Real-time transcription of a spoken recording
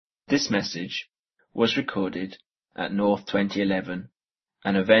This message was recorded at North 2011,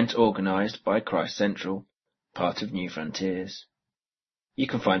 an event organised by Christ Central, part of New Frontiers. You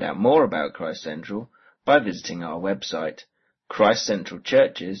can find out more about Christ Central by visiting our website,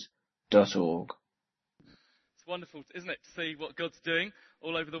 christcentralchurches.org. It's wonderful, isn't it, to see what God's doing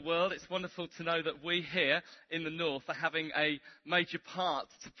all over the world. It's wonderful to know that we here in the north are having a major part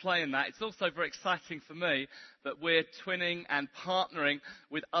to play in that. It's also very exciting for me that we're twinning and partnering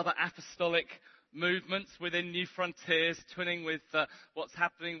with other apostolic movements within New Frontiers, twinning with what's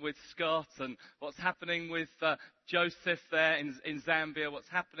happening with Scott and what's happening with Joseph there in Zambia, what's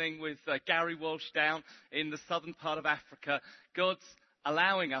happening with Gary Walsh down in the southern part of Africa. God's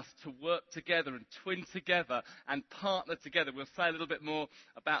allowing us to work together and twin together and partner together. We'll say a little bit more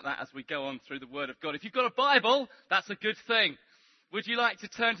about that as we go on through the Word of God. If you've got a Bible, that's a good thing. Would you like to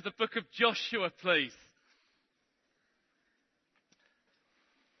turn to the book of Joshua, please?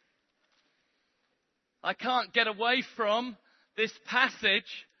 I can't get away from this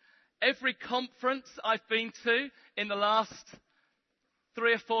passage. Every conference I've been to in the last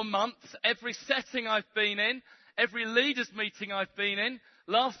 3 or 4 months, every setting I've been in, every leaders meeting I've been in,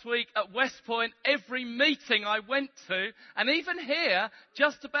 last week at West Point, every meeting I went to, and even here,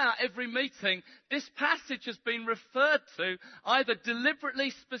 just about every meeting, this passage has been referred to either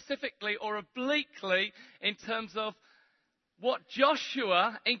deliberately, specifically, or obliquely in terms of what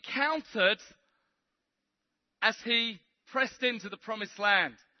Joshua encountered as he pressed into the promised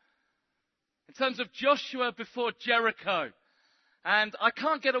land. In terms of Joshua before Jericho. And I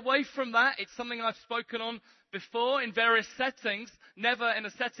can't get away from that. It's something I've spoken on before in various settings, never in a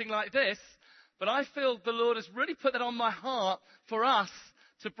setting like this. But I feel the Lord has really put that on my heart for us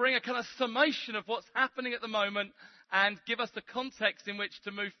to bring a kind of summation of what's happening at the moment and give us the context in which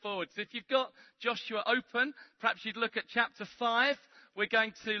to move forward. So if you've got Joshua open, perhaps you'd look at chapter 5. We're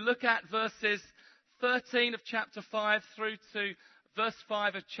going to look at verses 13 of chapter 5 through to verse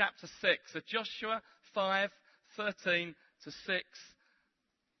 5 of chapter 6. So Joshua 5, 13 to 6,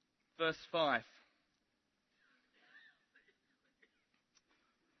 verse 5.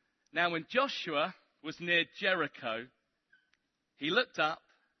 Now when Joshua was near Jericho, he looked up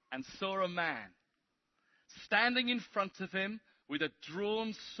and saw a man standing in front of him with a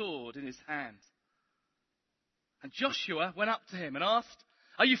drawn sword in his hand. And Joshua went up to him and asked,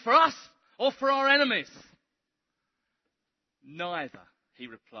 "Are you for us or for our enemies?" "Neither," he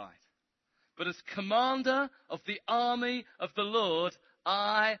replied. "But as commander of the army of the Lord,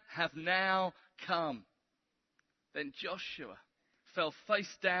 I have now come." Then Joshua fell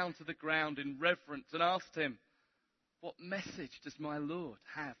face down to the ground in reverence and asked him, "What message does my Lord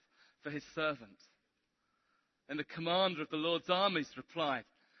have for his servant?" And the commander of the Lord's armies replied,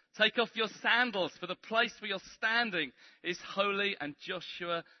 "Take off your sandals, for the place where you're standing is holy." And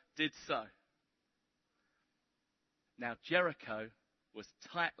Joshua did so. Now Jericho was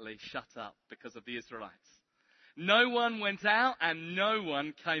tightly shut up because of the Israelites. No one went out and no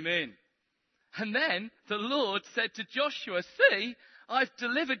one came in. And then the Lord said to Joshua, "See, I've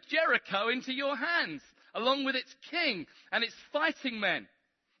delivered Jericho into your hands, along with its king and its fighting men.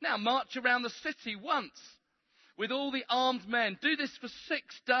 Now march around the city once with all the armed men. Do this for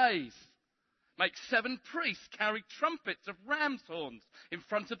 6 days. Make 7 priests carry trumpets of ram's horns in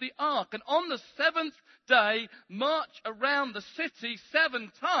front of the ark. And on the 7th day, march around the city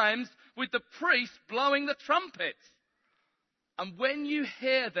 7 times with the priests blowing the trumpets. And when you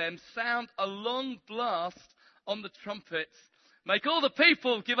hear them sound a long blast on the trumpets, make all the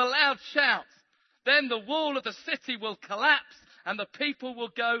people give a loud shout. Then the wall of the city will collapse and the people will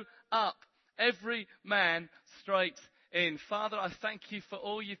go up, every man straight in." Father, I thank you for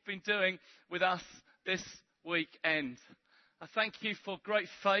all you've been doing with us this weekend. I thank you for great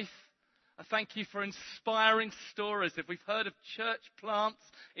faith. I thank you for inspiring stories. If we've heard of church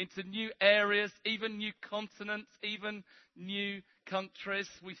plants into new areas, even new continents, even new countries,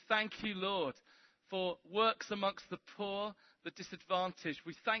 we thank you, Lord, for works amongst the poor, the disadvantaged.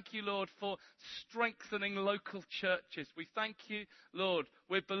 We thank you, Lord, for strengthening local churches. We thank you, Lord,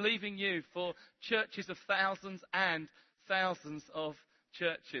 we're believing you for churches of thousands and thousands of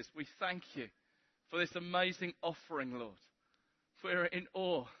churches. We thank you for this amazing offering, Lord. We're in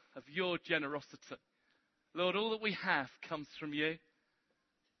awe of your generosity. Lord, all that we have comes from you.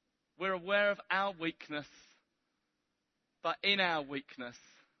 We're aware of our weakness, but in our weakness,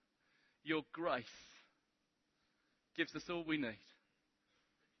 your grace gives us all we need.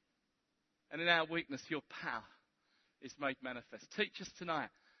 And in our weakness, your power is made manifest. Teach us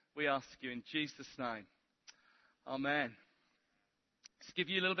tonight, we ask you in Jesus' name. Amen. Just give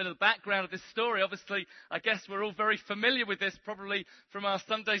you a little bit of the background of this story. Obviously, I guess we're all very familiar with this, probably from our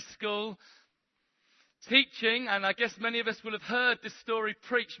Sunday school teaching, and I guess many of us will have heard this story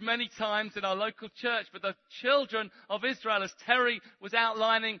preached many times in our local church. But the children of Israel, as Terry was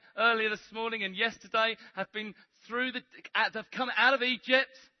outlining earlier this morning and yesterday, have come out of Egypt,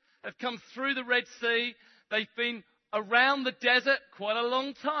 have come through the Red Sea. They've been around the desert, quite a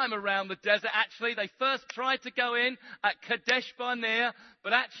long time around the desert. Actually, they first tried to go in at Kadesh Barnea,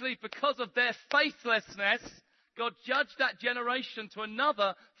 but actually because of their faithlessness, God judged that generation to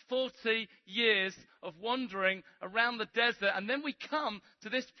another 40 years of wandering around the desert. And then we come to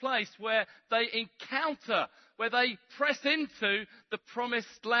this place where they encounter, where they press into the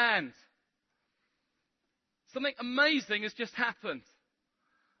promised land. Something amazing has just happened.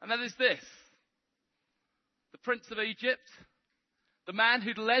 And that is this. The Prince of Egypt, the man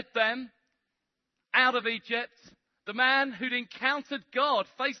who'd led them out of Egypt, the man who'd encountered God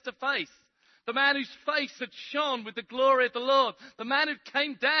face to face, the man whose face had shone with the glory of the Lord, the man who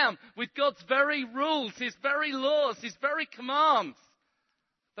came down with God's very rules, his very laws, his very commands,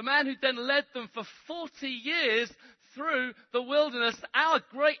 the man who then led them for 40 years through the wilderness, our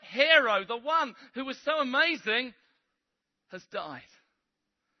great hero, the one who was so amazing, has died.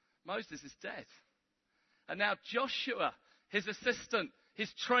 Moses is dead. And now Joshua, his assistant, his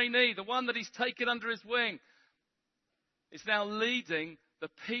trainee, the one that he's taken under his wing, is now leading the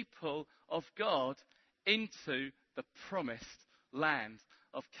people of God into the promised land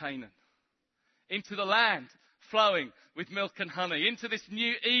of Canaan. Into the land flowing with milk and honey. Into this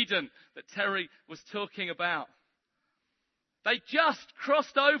new Eden that Terry was talking about. They just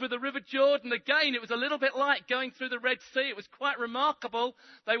crossed over the River Jordan. Again, it was a little bit like going through the Red Sea. It was quite remarkable.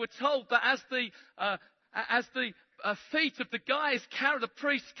 They were told that as the feet of the guys the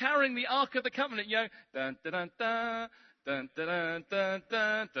priests carrying the Ark of the Covenant, dun, dun, dun, dun, dun, dun, dun,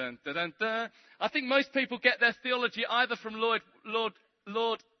 dun, dun, dun, dun. I think most people get their theology either from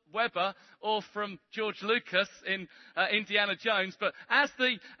Lord Webber or from George Lucas in Indiana Jones. But as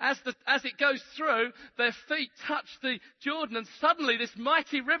it goes through, their feet touch the Jordan, and suddenly this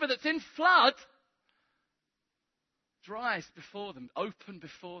mighty river that's in flood dries before them, open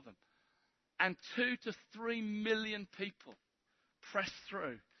before them. And 2 to 3 million people press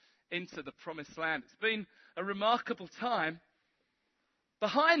through into the promised land. It's been a remarkable time.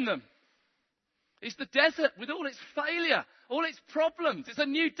 Behind them is the desert with all its failure, all its problems. It's a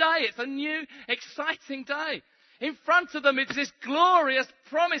new day. It's a new, exciting day. In front of them is this glorious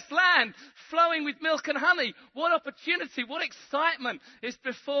promised land flowing with milk and honey. What opportunity, what excitement is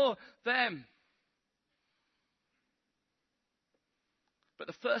before them. But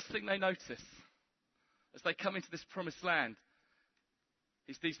the first thing they notice as they come into this promised land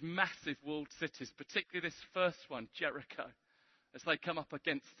is these massive walled cities, particularly this first one, Jericho, as they come up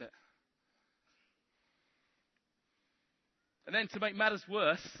against it. And then to make matters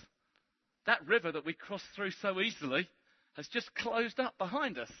worse, that river that we crossed through so easily has just closed up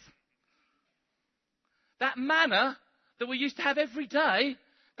behind us. That manna that we used to have every day,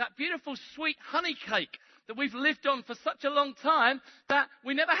 that beautiful sweet honey cake that we've lived on for such a long time that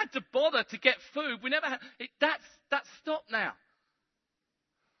we never had to bother to get food. That's stopped now.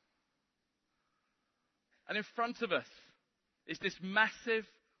 And in front of us is this massive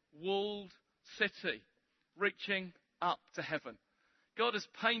walled city reaching up to heaven. God has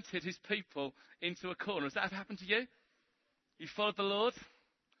painted his people into a corner. Has that happened to you? You've followed the Lord.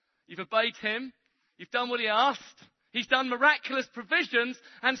 You've obeyed him. You've done what he asked. He's done miraculous provisions,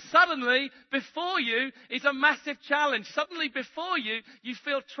 and suddenly before you is a massive challenge. Suddenly before you, you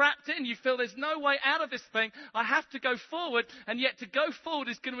feel trapped in. You feel there's no way out of this thing. I have to go forward, and yet to go forward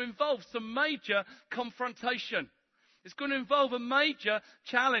is going to involve some major confrontation. It's going to involve a major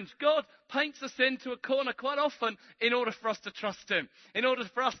challenge. God paints us into a corner quite often in order for us to trust him, in order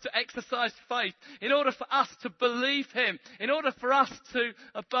for us to exercise faith, in order for us to believe him, in order for us to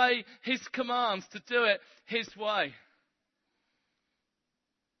obey his commands, to do it his way.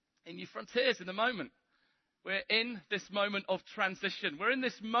 In New Frontiers, in the moment, we're in this moment of transition. We're in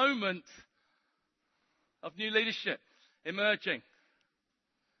this moment of new leadership emerging.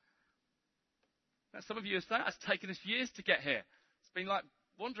 Now, some of you are saying, it's taken us years to get here. It's been like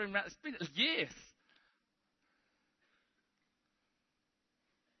wandering around. It's been years.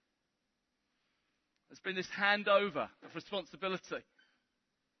 There's been this handover of responsibility.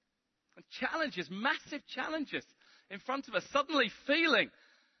 And challenges, massive challenges in front of us. Suddenly feeling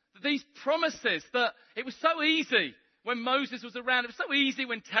that these promises, that it was so easy when Moses was around. It was so easy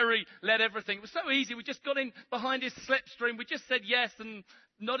when Terry led everything. It was so easy. We just got in behind his slipstream. We just said yes and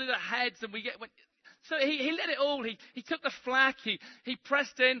nodded our heads, and So he let it all. He took the flak. He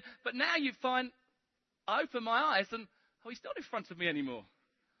pressed in. But now you find, I open my eyes and, he's not in front of me anymore.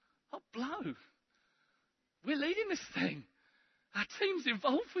 Oh, blow. We're leading this thing. Our team's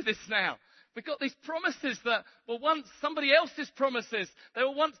involved with this now. We've got these promises that were once somebody else's promises. They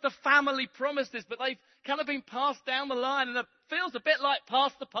were once the family promises, but they've kind of been passed down the line. And it feels a bit like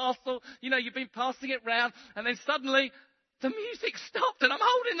pass the parcel. You know, you've been passing it round, and then suddenly the music stopped and I'm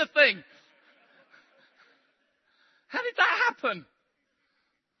holding the thing. How did that happen?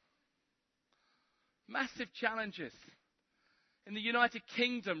 Massive challenges. In the United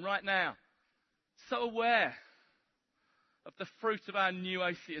Kingdom right now, so aware of the fruit of our new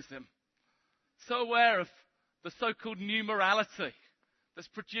atheism. So aware of the so-called new morality that's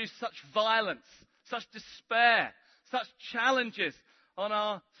produced such violence, such despair, such challenges on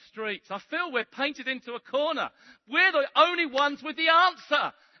our streets. I feel we're painted into a corner. We're the only ones with the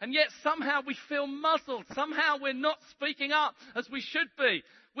answer. And yet somehow we feel muzzled. Somehow we're not speaking up as we should be.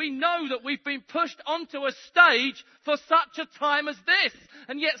 We know that we've been pushed onto a stage for such a time as this.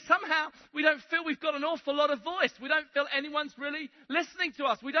 And yet somehow we don't feel we've got an awful lot of voice. We don't feel anyone's really listening to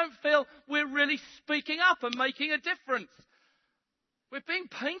us. We don't feel we're really speaking up and making a difference. We're being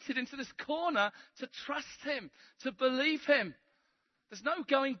painted into this corner to trust him, to believe him. There's no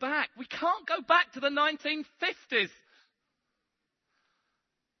going back. We can't go back to the 1950s.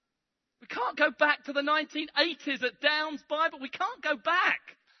 We can't go back to the 1980s at Downs Bible. We can't go back.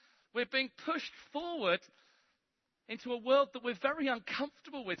 We're being pushed forward into a world that we're very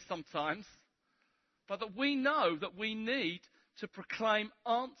uncomfortable with sometimes, but that we know that we need to proclaim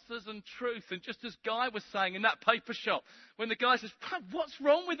answers and truth. And just as Guy was saying in that paper shop, when the guy says, what's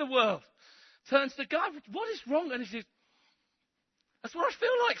wrong with the world? Turns to Guy, what is wrong? And he says, that's what I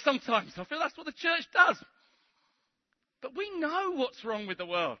feel like sometimes. I feel that's what the church does. But we know what's wrong with the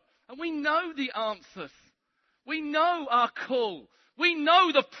world. And we know the answers. We know our call. We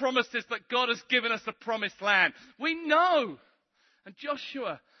know the promises that God has given us a promised land. We know. And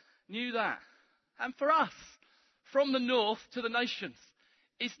Joshua knew that. And for us, from the north to the nations,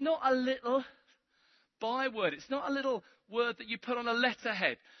 it's not a little byword. It's not a little word that you put on a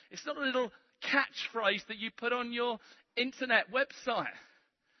letterhead. It's not a little catchphrase that you put on your internet website.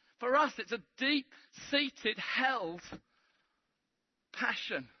 For us, it's a deep-seated, held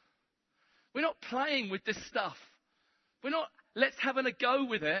passion. We're not playing with this stuff. We're not, let's have a go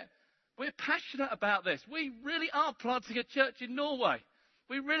with it. We're passionate about this. We really are planting a church in Norway.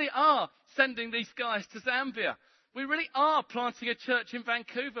 We really are sending these guys to Zambia. We really are planting a church in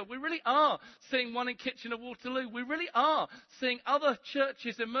Vancouver. We really are seeing one in Kitchener-Waterloo. We really are seeing other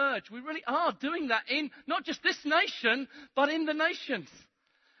churches emerge. We really are doing that in not just this nation, but in the nations.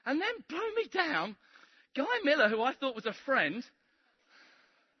 And then blow me down, Guy Miller, who I thought was a friend,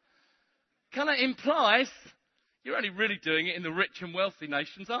 kind of implies you're only really doing it in the rich and wealthy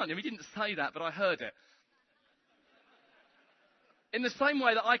nations, aren't you? He didn't say that, but I heard it. In the same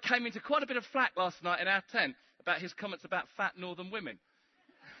way that I came into quite a bit of flack last night in our tent about his comments about fat northern women.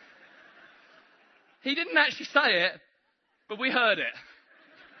 He didn't actually say it, but we heard it.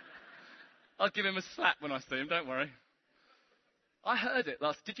 I'll give him a slap when I see him, don't worry. I heard it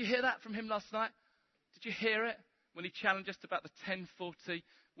last. Did you hear that from him last night? Did you hear it when he challenged us about the 1040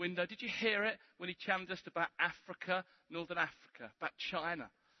 window? Did you hear it when he challenged us about Africa, Northern Africa, about China,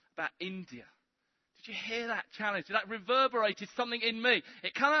 about India? Did you hear that challenge? That reverberated something in me.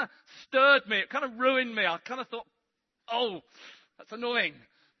 It kind of stirred me. It kind of ruined me. I kind of thought, oh, that's annoying.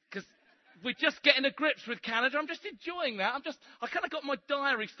 Because we're just getting to grips with Canada. I'm just enjoying that. I kind of got my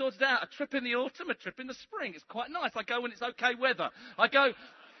diary sorted out. A trip in the autumn, a trip in the spring. It's quite nice. I go when it's okay weather. I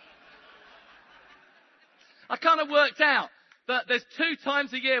kind of worked out that there's 2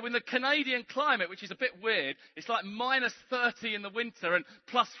 times a year when the Canadian climate, which is a bit weird, it's like minus 30 in the winter and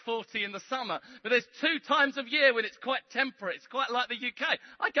plus 40 in the summer. But there's 2 times of year when it's quite temperate. It's quite like the UK.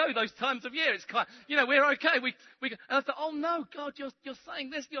 I go those times of year. It's quite, we're okay. And I thought, oh no, God, you're saying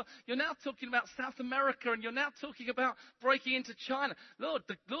this. You're now talking about South America and you're now talking about breaking into China. Lord,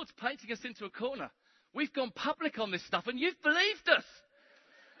 the Lord's painting us into a corner. We've gone public on this stuff and you've believed us.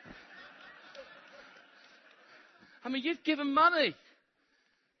 I mean, you've given money.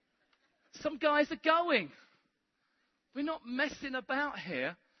 Some guys are going. We're not messing about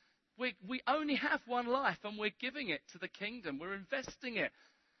here. We only have one life and we're giving it to the kingdom. We're investing it.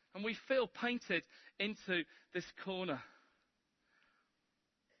 And we feel painted into this corner.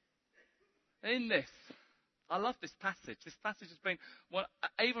 In this, I love this passage. This passage has been,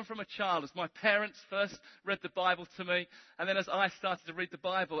 even from a child, as my parents first read the Bible to me, and then as I started to read the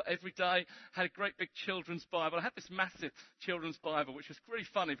Bible every day, had a great big children's Bible. I had this massive children's Bible, which was really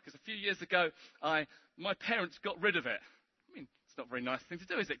funny because a few years ago, my parents got rid of it. I mean, it's not a very nice thing to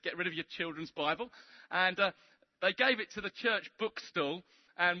do, is it? Get rid of your children's Bible. And they gave it to the church bookstall,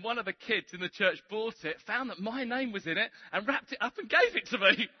 and one of the kids in the church bought it, found that my name was in it, and wrapped it up and gave it to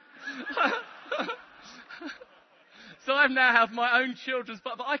me. So I now have my own children's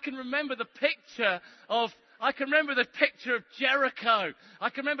Bible. But I can remember the picture of Jericho. I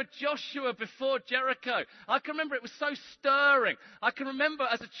can remember Joshua before Jericho. I can remember it was so stirring. I can remember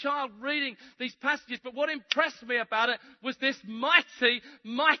as a child reading these passages. But what impressed me about it was this mighty,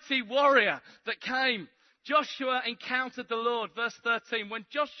 mighty warrior that came. Joshua encountered the Lord. Verse 13. When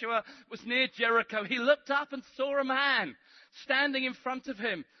Joshua was near Jericho, he looked up and saw a man standing in front of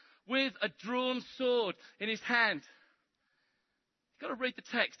him with a drawn sword in his hand. You've got to read the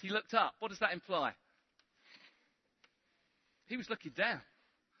text. He looked up. What does that imply? He was looking down.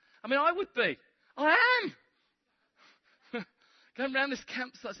 I mean, I would be. I am. Going around this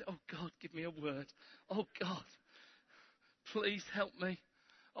campsite, I say, oh God, give me a word. Oh God, please help me.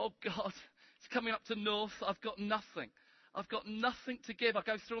 Oh God, it's coming up to North. I've got nothing. I've got nothing to give. I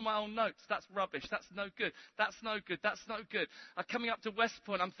go through all my own notes. That's rubbish. That's no good. That's no good. That's no good. I'm coming up to West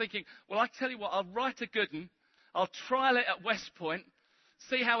Point. I'm thinking, well, I tell you what, I'll write a good one. I'll trial it at West Point.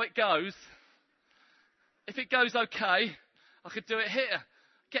 See how it goes. If it goes okay, I could do it here.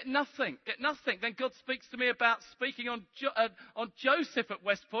 Get nothing. Get nothing. Then God speaks to me about speaking on Joseph at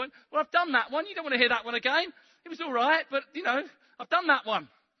West Point. Well, I've done that one. You don't want to hear that one again. It was all right, but, I've done that one.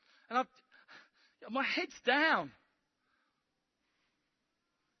 And my head's down.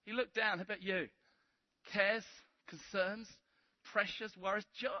 He looked down. How about you? Cares, concerns, pressures, worries.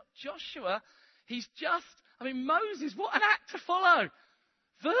 Joshua, Moses, what an act to follow.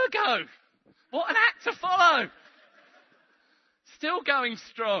 Virgo, what an act to follow. Still going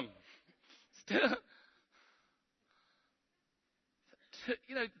strong.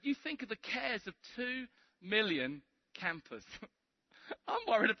 You think of the cares of 2 million campers. I'm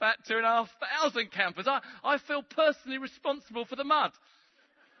worried about 2,500 campers. I feel personally responsible for the mud.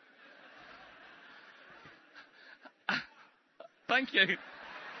 Thank you.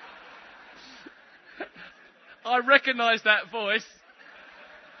 I recognise that voice.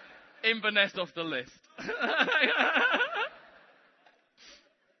 Inverness off the list.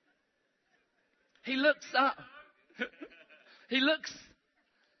 He looks up.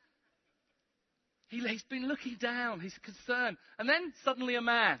 He's been looking down. He's concerned. And then suddenly a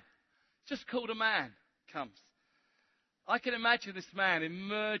man, just called a man, comes. I can imagine this man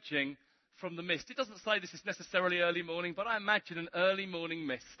emerging from the mist. It doesn't say this is necessarily early morning, but I imagine an early morning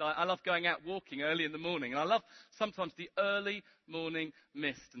mist. I love going out walking early in the morning, and I love sometimes the early morning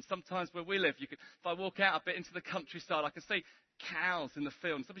mist. And sometimes where we live, if I walk out a bit into the countryside, I can see cows in the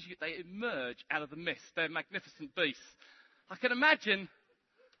field. And sometimes they emerge out of the mist. They're magnificent beasts. I can imagine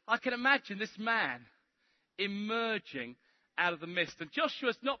this man emerging out of the mist. And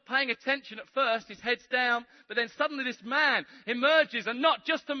Joshua's not paying attention at first. His head's down. But then suddenly this man emerges. And not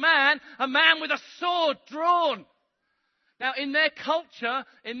just a man with a sword drawn. Now, in their culture,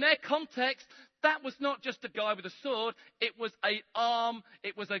 in their context, that was not just a guy with a sword. It was a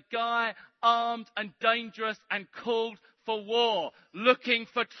guy armed and dangerous and called for war, looking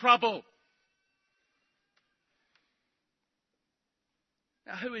for trouble.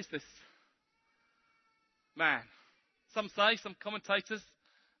 Now, who is this man? Some commentators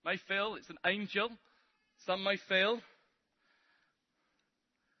may feel it's an angel. Some may feel.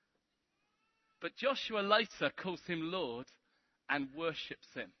 But Joshua later calls him Lord and worships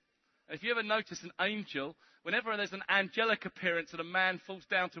him. And if you ever notice an angel, whenever there's an angelic appearance and a man falls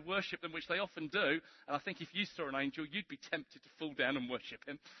down to worship them, which they often do, and I think if you saw an angel, you'd be tempted to fall down and worship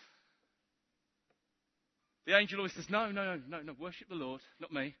him. The angel always says, no, worship the Lord,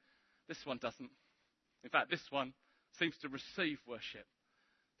 not me. This one doesn't. In fact, this one seems to receive worship.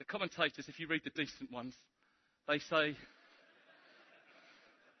 The commentators, if you read the decent ones, they say,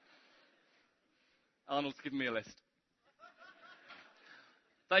 Arnold's given me a list.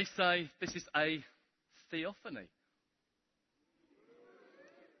 They say this is a theophany.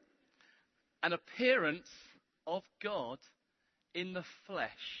 An appearance of God in the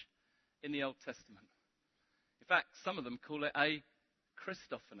flesh in the Old Testament. In fact, some of them call it a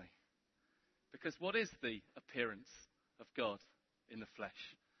Christophany. Because what is the appearance of God in the flesh?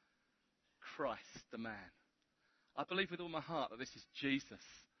 Christ, the man. I believe with all my heart that this is Jesus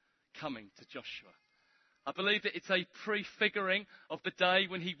coming to Joshua. I believe that it's a prefiguring of the day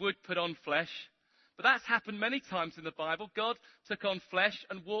when he would put on flesh. But that's happened many times in the Bible. God took on flesh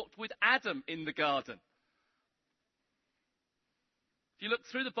and walked with Adam in the garden. If you look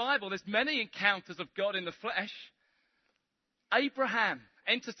through the Bible, there's many encounters of God in the flesh. Abraham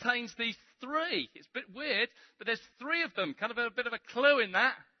entertains these three. It's a bit weird, but there's three of them. Kind of a bit of a clue in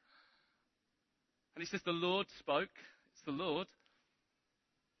that. And he says, the Lord spoke. It's the Lord.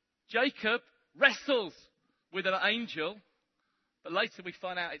 Jacob wrestles with an angel, but later we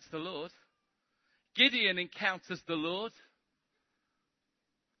find out it's the Lord. Gideon encounters the Lord.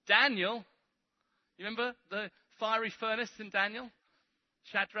 Daniel, you remember the fiery furnace in Daniel?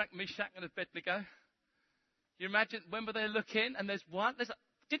 Shadrach, Meshach, and Abednego. You imagine, remember they look in and there's one.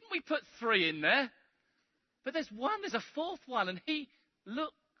 Didn't we put three in there? But there's one, there's a fourth one, and he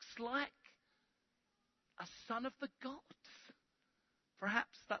looks like a son of the gods.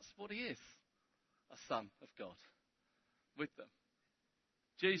 Perhaps that's what he is, a son of God with them.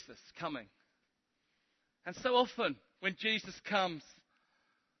 Jesus coming. And so often when Jesus comes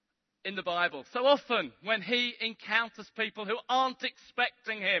in the Bible, so often when he encounters people who aren't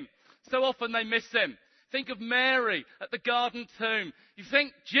expecting him, so often they miss him. Think of Mary at the garden tomb. You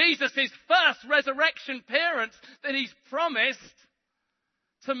think Jesus' first resurrection appearance that he's promised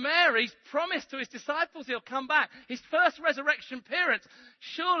to Mary, he's promised to his disciples he'll come back. His first resurrection appearance.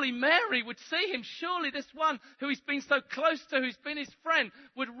 Surely Mary would see him. Surely this one who he's been so close to, who's been his friend,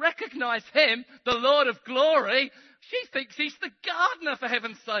 would recognize him, the Lord of glory. She thinks he's the gardener, for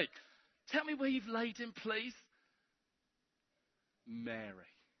heaven's sake. Tell me where you've laid him, please. Mary.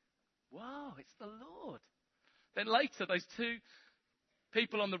 Wow, it's the Lord. Then later, those two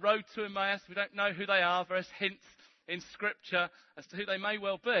people on the road to Emmaus, we don't know who they are, various hints in Scripture as to who they may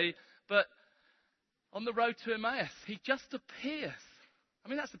well be, but on the road to Emmaus, he just appears. I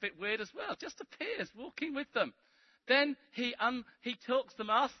mean, that's a bit weird as well. Just appears, walking with them. Then he talks to them,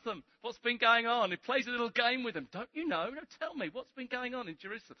 asks them what's been going on. He plays a little game with them. Don't you know? No, tell me, what's been going on in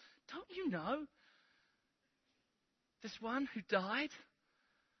Jerusalem? Don't you know? This one who died?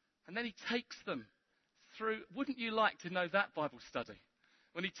 And then he takes them through. Wouldn't you like to know that Bible study?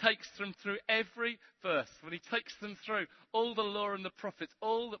 When he takes them through every verse, when he takes them through all the law and the prophets,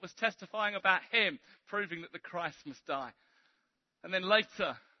 all that was testifying about him, proving that the Christ must die. And then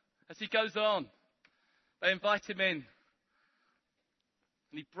later, as he goes on, they invite him in.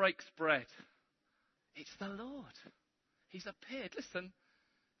 And he breaks bread. It's the Lord. He's appeared. Listen,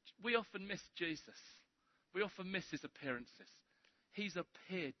 we often miss Jesus. We often miss his appearances. He's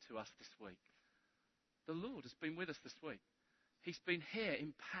appeared to us this week. The Lord has been with us this week. He's been here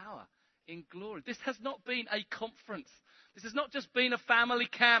in power, in glory. This has not been a conference. This has not just been a family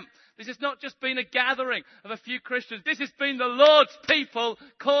camp. This has not just been a gathering of a few Christians. This has been the Lord's people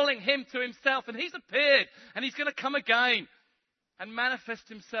calling him to himself. And he's appeared, and he's going to come again and manifest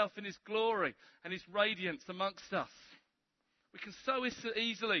himself in his glory and his radiance amongst us. We can so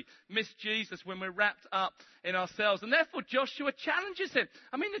easily miss Jesus when we're wrapped up in ourselves. And therefore Joshua challenges him.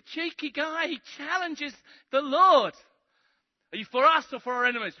 I mean, the cheeky guy, he challenges the Lord. Are you for us or for our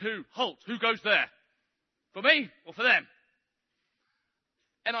enemies? Who? Halt. Who goes there? For me or for them?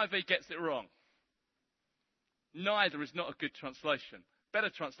 NIV gets it wrong. Neither is not a good translation. Better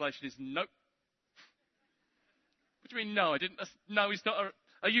translation is nope. What do you mean no? I didn't. No, he's not.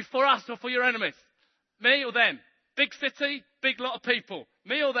 Are you for us or for your enemies? Me or them? Big city, big lot of people.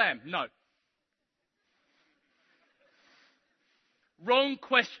 Me or them? No. Wrong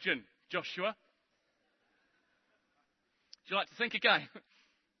question, Joshua. Would you like to think again?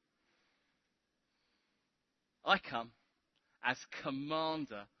 I come as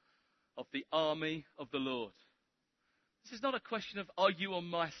commander of the army of the Lord. This is not a question of, are you on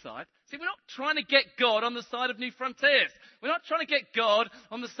my side? See, we're not trying to get God on the side of New Frontiers. We're not trying to get God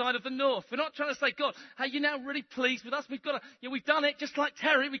on the side of the North. We're not trying to say, God, are you now really pleased with us? We've done it just like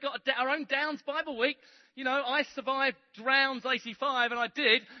Terry. We've got our own Downs Bible week. You know, I survived Drowns 85, and I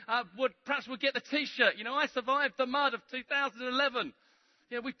did. Perhaps we'll get the T-shirt. You know, I survived the mud of 2011.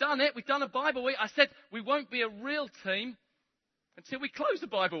 Yeah, we've done it. We've done a Bible week. I said we won't be a real team until we close the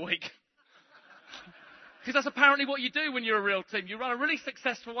Bible week. Because that's apparently what you do when you're a real team. You run a really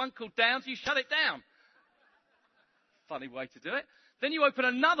successful one called Downs, you shut it down. Funny way to do it. Then you open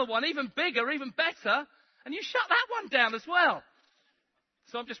another one, even bigger, even better, and you shut that one down as well.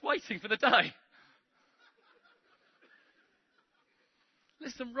 So I'm just waiting for the day.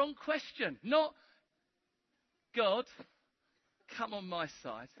 Listen, wrong question. Not, God, come on my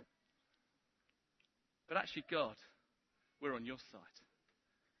side. But actually, God, we're on your side.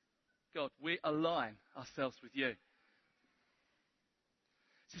 God, we align ourselves with you.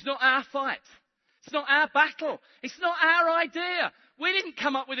 This is not our fight. It's not our battle. It's not our idea. We didn't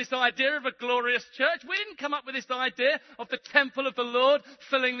come up with this idea of a glorious church. We didn't come up with this idea of the temple of the Lord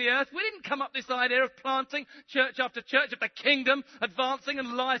filling the earth. We didn't come up with this idea of planting church after church, of the kingdom advancing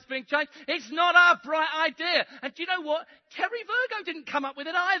and lives being changed. It's not our bright idea. And do you know what? Terry Virgo didn't come up with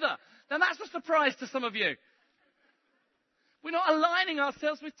it either. Now that's a surprise to some of you. We're not aligning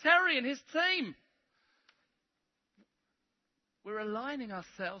ourselves with Terry and his team. We're aligning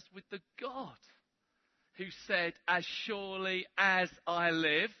ourselves with the God who said, as surely as I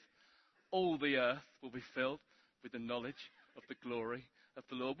live, all the earth will be filled with the knowledge of the glory of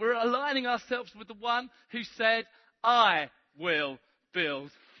the Lord. We're aligning ourselves with the one who said, I will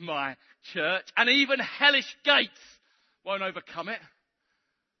build my church, and even hellish gates won't overcome it.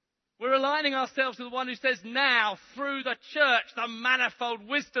 We're aligning ourselves with the one who says, now, through the church, the manifold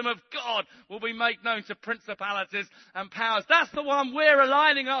wisdom of God will be made known to principalities and powers. That's the one we're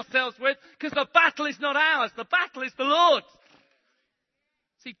aligning ourselves with, because the battle is not ours. The battle is the Lord's.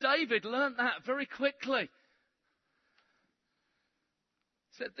 See, David learnt that very quickly.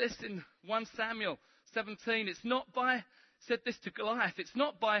 He said this in 1 Samuel 17. Said this to Goliath, it's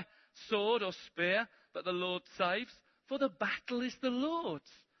not by sword or spear, but the Lord saves, for the battle is the Lord's.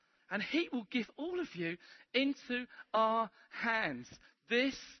 And he will give all of you into our hands.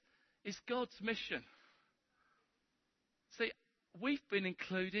 This is God's mission. See, we've been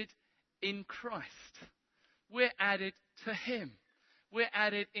included in Christ. We're added to him. We're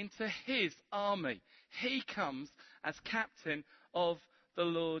added into his army. He comes as captain of the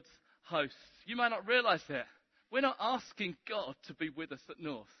Lord's hosts. You might not realise it. We're not asking God to be with us at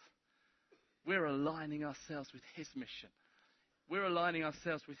North. We're aligning ourselves with his mission. We're aligning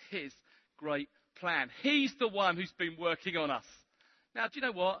ourselves with his great plan. He's the one who's been working on us. Now, do you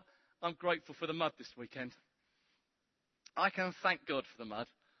know what? I'm grateful for the mud this weekend. I can thank God for the mud,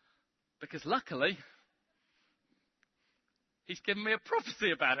 because luckily, he's given me a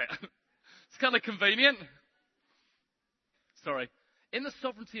prophecy about it. It's kind of convenient. Sorry. In the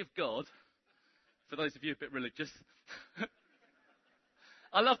sovereignty of God, for those of you a bit religious,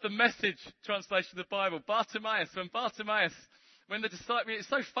 I love the Message translation of the Bible. When the disciples, it's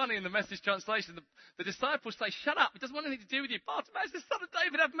so funny in the Message translation, the disciples say, shut up, it doesn't want anything to do with you. Bartimaeus, the son of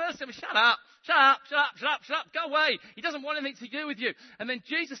David, have mercy on me. Shut up, go away. He doesn't want anything to do with you. And then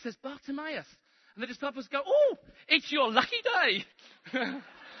Jesus says, Bartimaeus. And the disciples go, oh, it's your lucky day.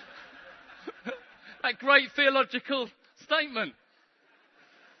 That great theological statement.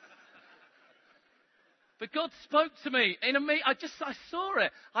 But God spoke to me I saw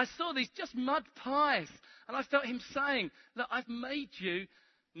it. I saw these just mud pies. And I felt him saying, look, I've made you,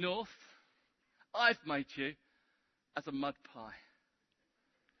 North. I've made you as a mud pie.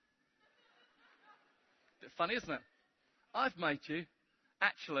 Bit funny, isn't it? I've made you.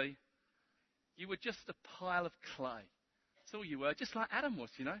 Actually, you were just a pile of clay. That's all you were. Just like Adam was,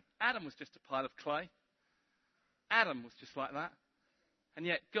 you know. Adam was just a pile of clay. Adam was just like that. And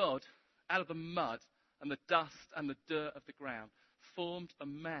yet God, out of the mud and the dust and the dirt of the ground, formed a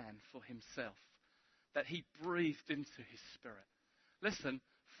man for himself, that he breathed into his spirit. Listen,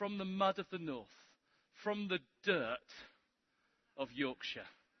 from the mud of the north, from the dirt of Yorkshire,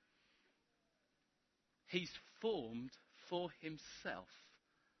 he's formed for himself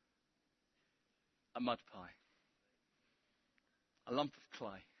a mud pie, a lump of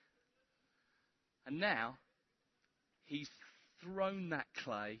clay. And now he's thrown that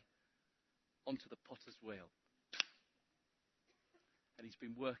clay onto the potter's wheel. And he's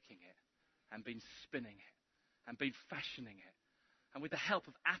been working it, and been spinning it, and been fashioning it. And with the help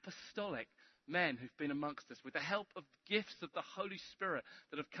of apostolic men who've been amongst us, with the help of gifts of the Holy Spirit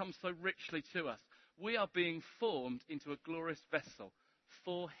that have come so richly to us, we are being formed into a glorious vessel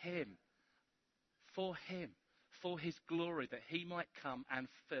for him, for his glory, that he might come and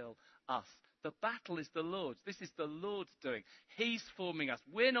fill us. The battle is the Lord's. This is the Lord's doing. He's forming us.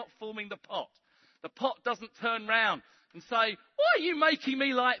 We're not forming the pot. The pot doesn't turn round and say, why are you making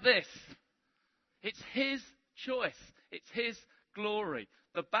me like this? It's his choice. It's his glory.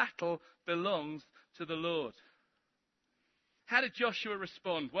 The battle belongs to the Lord. How did Joshua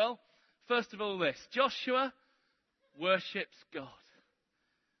respond? Well, first of all this. Joshua worships God.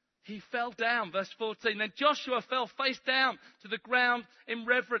 He fell down, verse 14. Then Joshua fell face down to the ground in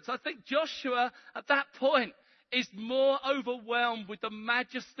reverence. I think Joshua, at that point, is more overwhelmed with the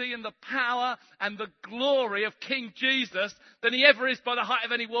majesty and the power and the glory of King Jesus than he ever is by the height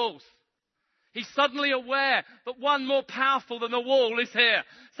of any walls. He's suddenly aware that one more powerful than the wall is here.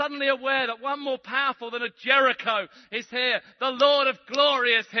 Suddenly aware that one more powerful than a Jericho is here. The Lord of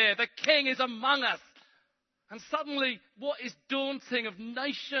glory is here. The King is among us. And suddenly, what is daunting of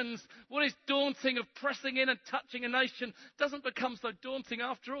nations, what is daunting of pressing in and touching a nation, doesn't become so daunting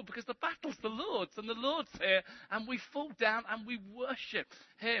after all, because the battle's the Lord's, and the Lord's here, and we fall down and we worship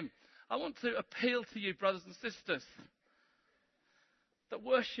him. I want to appeal to you, brothers and sisters, that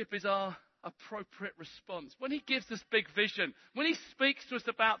worship is our appropriate response. When he gives us big vision, when he speaks to us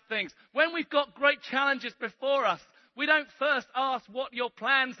about things, when we've got great challenges before us, we don't first ask what your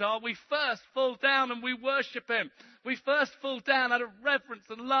plans are. We first fall down and we worship him. We first fall down out of reverence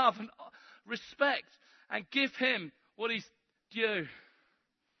and love and respect and give him what he's due.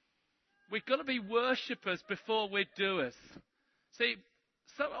 We've got to be worshippers before we're doers. See,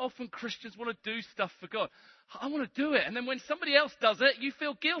 so often Christians want to do stuff for God. I want to do it. And then when somebody else does it, you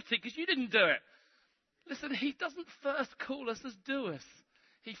feel guilty because you didn't do it. Listen, he doesn't first call us as doers.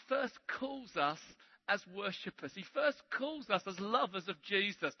 He first calls us as worshippers. He first calls us as lovers of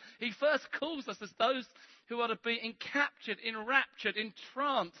Jesus. He first calls us as those who are to be encaptured, enraptured,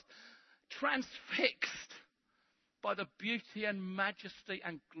 entranced, transfixed by the beauty and majesty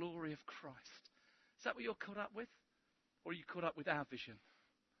and glory of Christ. Is that what you're caught up with? Or are you caught up with our vision?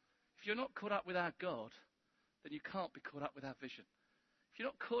 If you're not caught up with our God, then you can't be caught up with our vision. If you're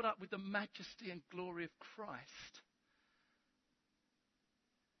not caught up with the majesty and glory of Christ,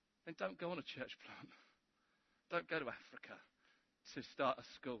 then don't go on a church plant. Don't go to Africa to start a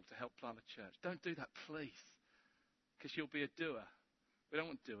school to help plant a church. Don't do that, please, because you'll be a doer. We don't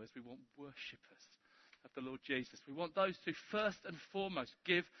want doers, we want worshippers of the Lord Jesus. We want those who first and foremost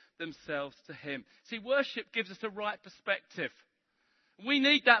give themselves to him. See, worship gives us a right perspective. We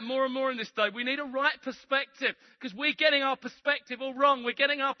need that more and more in this day. We need a right perspective, because we're getting our perspective all wrong. We're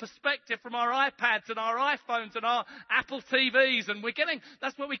getting our perspective from our iPads and our iPhones and our Apple TVs, and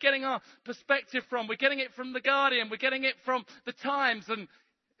that's where we're getting our perspective from. We're getting it from The Guardian. We're getting it from The Times, and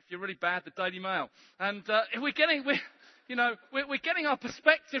if you're really bad, the Daily Mail. And we're getting our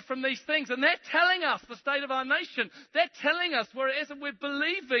perspective from these things, and they're telling us the state of our nation. They're telling us where it is, and we're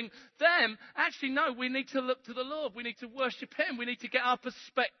believing them. Actually, no, we need to look to the Lord. We need to worship him. We need to get our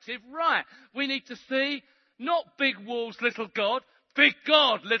perspective right. We need to see not big walls, little God, big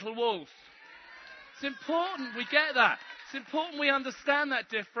God, little walls. It's important we get that. It's important we understand that,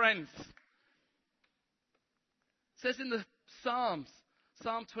 dear friends. It says in the Psalms,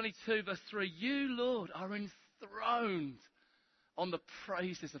 Psalm 22, verse 3, you, Lord, are enthroned on the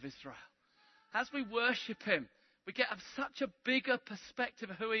praises of Israel. As we worship him, we get such a bigger perspective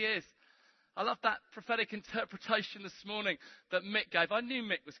of who he is. I love that prophetic interpretation this morning that Mick gave. I knew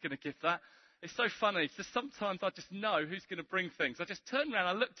Mick was going to give that. It's so funny. It's just sometimes I just know who's going to bring things. I just turned around,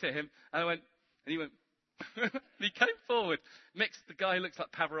 I looked at him, and he went, and he came forward. Mick's the guy who looks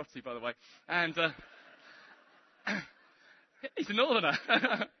like Pavarotti, by the way. And he's a northerner.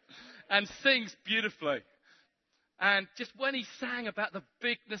 And sings beautifully. And just when he sang about the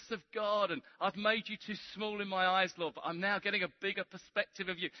bigness of God, and I've made you too small in my eyes, Lord, but I'm now getting a bigger perspective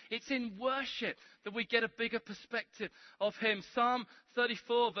of you. It's in worship that we get a bigger perspective of him. Psalm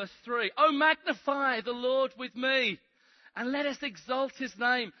 34, verse 3. Oh, magnify the Lord with me, and let us exalt his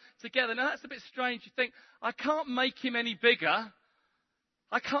name together. Now, that's a bit strange. You think, I can't make him any bigger.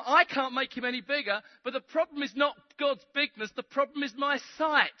 I can't make him any bigger, but the problem is not God's bigness. The problem is my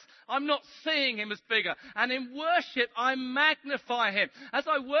sight. I'm not seeing him as bigger. And in worship, I magnify him. As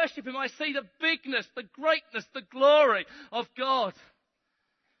I worship him, I see the bigness, the greatness, the glory of God.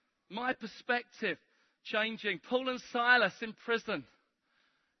 My perspective changing. Paul and Silas in prison.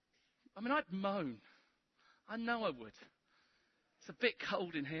 I mean, I'd moan. I know I would. It's a bit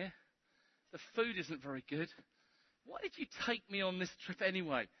cold in here. The food isn't very good. Why did you take me on this trip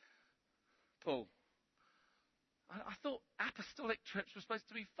anyway, Paul? I thought apostolic trips were supposed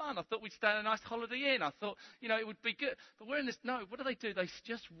to be fun. I thought we'd stay in a nice holiday inn. I thought, it would be good. But we're in this, no, what do? They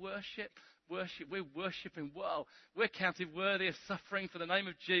just worship. We're worshipping. Whoa, we're counted worthy of suffering for the name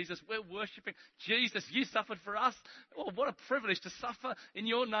of Jesus. We're worshipping Jesus. You suffered for us. Oh, what a privilege to suffer in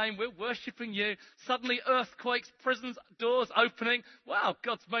your name. We're worshipping you. Suddenly earthquakes, prisons, doors opening. Wow,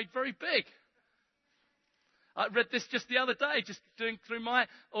 God's made very big. I read this just the other day, just doing through my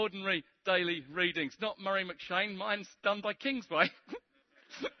ordinary daily readings. Not Murray McShane, mine's done by Kingsway.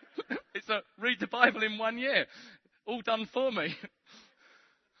 It's a read the Bible in 1 year. All done for me.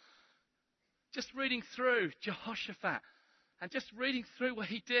 Just reading through Jehoshaphat and just reading through what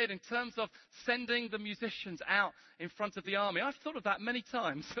he did in terms of sending the musicians out in front of the army. I've thought of that many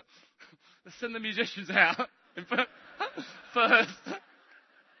times. Let's send the musicians out first.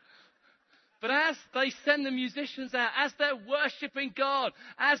 But as they send the musicians out, as they're worshipping God,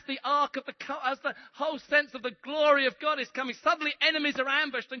 as the as the whole sense of the glory of God is coming, suddenly enemies are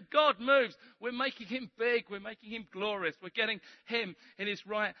ambushed and God moves. We're making him big. We're making him glorious. We're getting him in his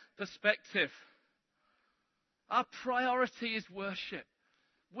right perspective. Our priority is worship.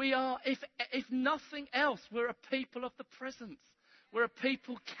 We are, if nothing else, we're a people of the presence. We're a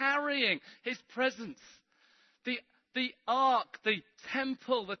people carrying his presence. The ark, the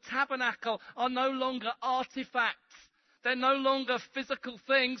temple, the tabernacle are no longer artifacts. They're no longer physical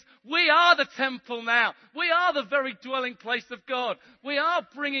things. We are the temple now. We are the very dwelling place of God. We are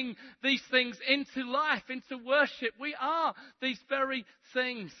bringing these things into life, into worship. We are these very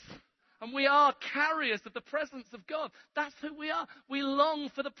things. And we are carriers of the presence of God. That's who we are. We long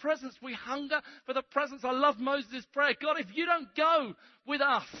for the presence. We hunger for the presence. I love Moses' prayer. God, if you don't go with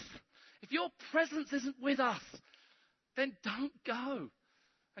us, if your presence isn't with us, then don't go.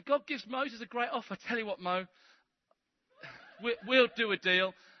 And God gives Moses a great offer. Tell you what, Mo, we'll do a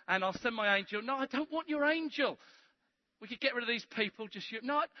deal and I'll send my angel. No, I don't want your angel. We could get rid of these people, just you.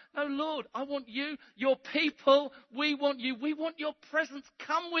 No, Lord, I want you, your people. We want you. We want your presence.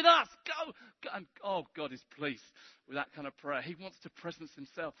 Come with us. Go. And, oh, God is pleased with that kind of prayer. He wants to presence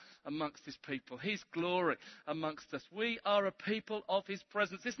himself amongst his people. His glory amongst us. We are a people of his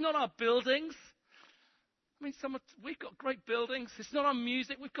presence. It's not our buildings. I mean, we've got great buildings. It's not our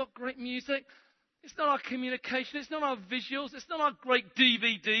music. We've got great music. It's not our communication. It's not our visuals. It's not our great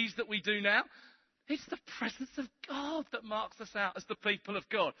DVDs that we do now. It's the presence of God that marks us out as the people of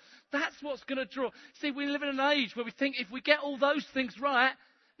God. That's what's going to draw. See, we live in an age where we think if we get all those things right,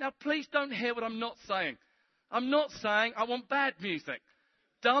 now please don't hear what I'm not saying. I'm not saying I want bad music.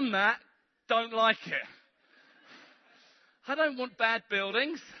 Done that, don't like it. I don't want bad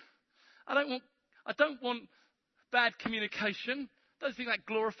buildings. I don't want bad communication. I don't think that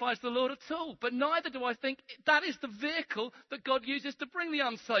glorifies the Lord at all. But neither do I think that is the vehicle that God uses to bring the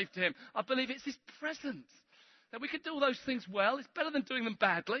unsaved to him. I believe it's his presence. Now, we can do all those things well. It's better than doing them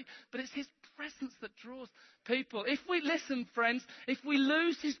badly. But it's his presence that draws people. If we listen, friends, if we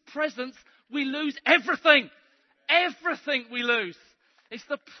lose his presence, we lose everything. Everything we lose. It's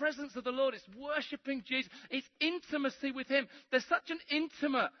the presence of the Lord. It's worshipping Jesus. It's intimacy with him. There's such an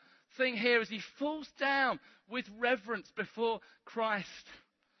intimate thing here as he falls down with reverence before Christ.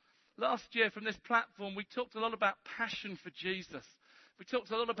 Last year from this platform we talked a lot about passion for Jesus. We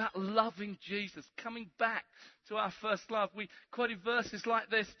talked a lot about loving Jesus, coming back to our first love. We quoted verses like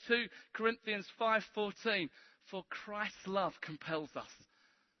this, 2 Corinthians 5:14. For Christ's love compels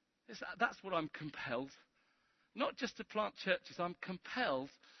us. That's what I'm compelled. Not just to plant churches, I'm compelled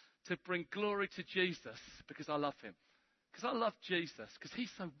to bring glory to Jesus because I love him. Because I love Jesus, because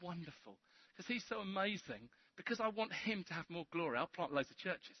he's so wonderful, because he's so amazing, because I want him to have more glory. I'll plant loads of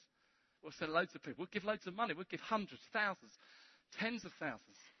churches. We'll send loads of people. We'll give loads of money. We'll give hundreds, thousands, tens of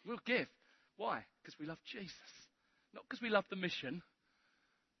thousands. We'll give. Why? Because we love Jesus. Not because we love the mission.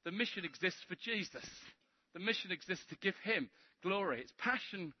 The mission exists for Jesus. The mission exists to give him glory. It's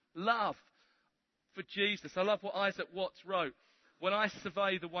passion, love for Jesus. I love what Isaac Watts wrote. When I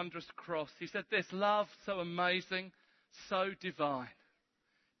survey the wondrous cross, he said this: love so amazing, so divine,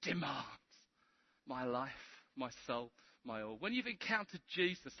 demands my life, my soul, my all. When you've encountered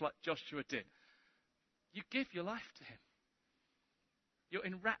Jesus like Joshua did, you give your life to him. You're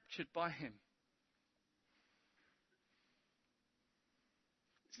enraptured by him.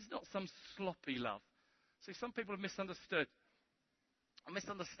 This is not some sloppy love. See, some people have misunderstood. I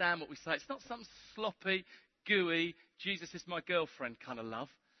misunderstand what we say. It's not some sloppy, gooey, Jesus is my girlfriend kind of love.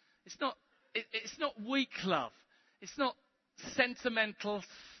 It's not weak love. It's not sentimental,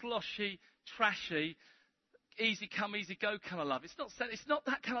 sloshy, trashy, easy come, easy go kind of love. It's not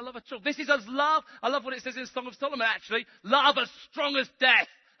that kind of love at all. This is as love. I love what it says in Song of Solomon, actually. Love as strong as death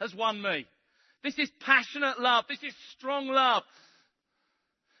has won me. This is passionate love. This is strong love.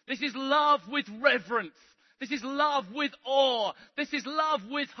 This is love with reverence. This is love with awe. This is love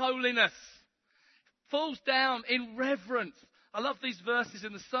with holiness. Falls down in reverence. I love these verses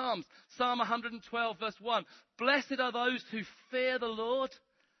in the Psalms. Psalm 112 verse 1. Blessed are those who fear the Lord.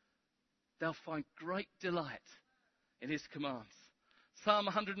 They'll find great delight in his commands. Psalm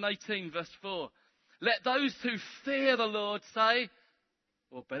 118 verse 4. Let those who fear the Lord say,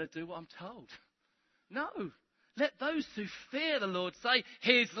 well, better do what I'm told. No. Let those who fear the Lord say,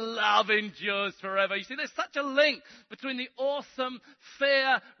 his love endures forever. You see, there's such a link between the awesome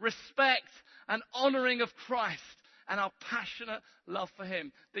fear, respect, and honouring of Christ and our passionate love for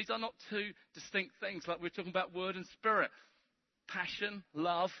him. These are not two distinct things like we're talking about word and spirit. Passion,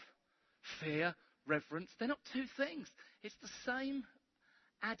 love, fear, reverence, they're not two things. It's the same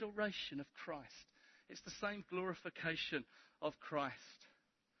adoration of Christ. It's the same glorification of Christ.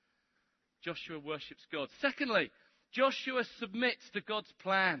 Joshua worships God. Secondly, Joshua submits to God's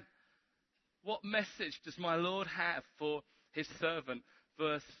plan. What message does my Lord have for his servant?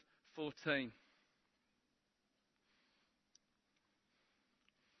 Verse 14.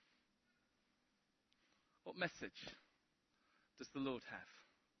 What message does the Lord have?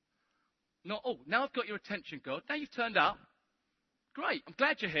 Not, oh, now I've got your attention, God. Now you've turned up. Great, I'm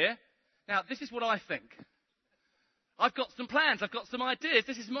glad you're here. Now, this is what I think. I've got some plans. I've got some ideas.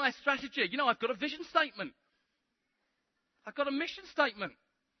 This is my strategy. You know, I've got a vision statement. I've got a mission statement.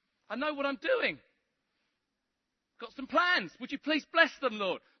 I know what I'm doing. Got some plans. Would you please bless them,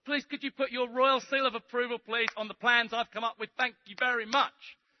 Lord? Please, could you put your royal seal of approval, please, on the plans I've come up with? Thank you very much.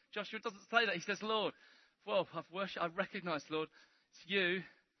 Joshua doesn't say that. He says, Lord, well, I recognise, Lord, it's you.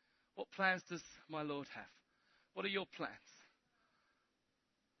 What plans does my Lord have? What are your plans?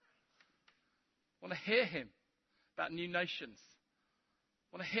 I want to hear him about new nations.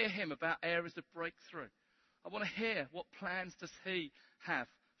 I want to hear him about areas of breakthrough. I want to hear what plans does he have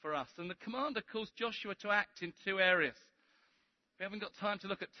for us. And the commander calls Joshua to act in two areas. We haven't got time to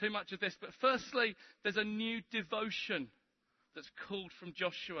look at too much of this, but firstly, there's a new devotion that's called from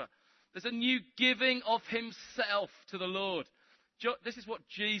Joshua. There's a new giving of himself to the Lord. This is what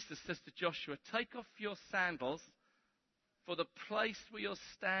Jesus says to Joshua. Take off your sandals, for the place where you're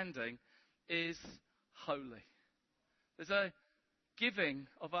standing is holy. There's a giving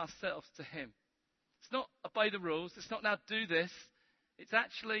of ourselves to him. It's not obey the rules. It's not now do this. It's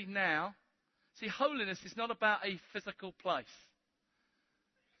actually now. See, holiness is not about a physical place.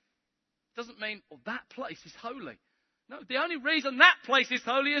 It doesn't mean, oh, that place is holy. No, the only reason that place is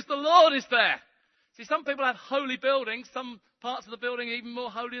holy is the Lord is there. See, some people have holy buildings. Some parts of the building are even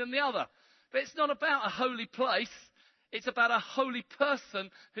more holy than the other. But it's not about a holy place. It's about a holy person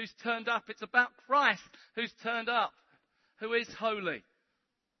who's turned up. It's about Christ who's turned up, who is holy.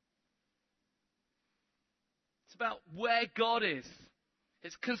 It's about where God is.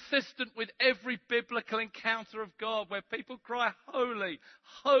 It's consistent with every biblical encounter of God where people cry, holy,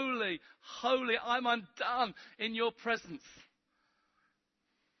 holy, holy, I'm undone in your presence.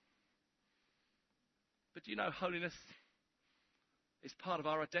 But do you know holiness is part of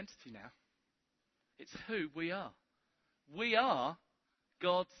our identity now? It's who we are. We are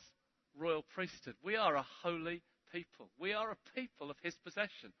God's royal priesthood. We are a holy people. We are a people of his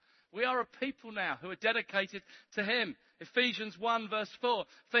possession. We are a people now who are dedicated to him. Ephesians 1 verse 4.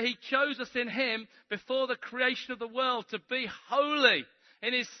 For he chose us in him before the creation of the world to be holy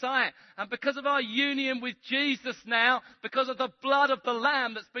in his sight. And because of our union with Jesus now, because of the blood of the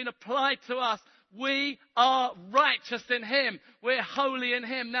Lamb that's been applied to us, we are righteous in him. We're holy in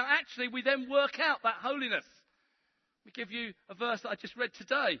him. Now actually we then work out that holiness. Let me give you a verse that I just read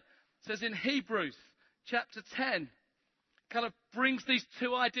today. It says in Hebrews chapter 10, kind of brings these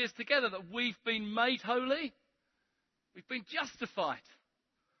two ideas together, that we've been made holy, we've been justified.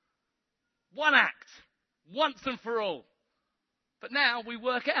 One act, once and for all. But now we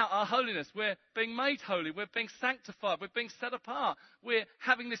work out our holiness. We're being made holy. We're being sanctified. We're being set apart. We're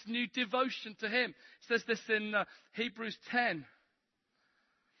having this new devotion to him. It says this in Hebrews 10.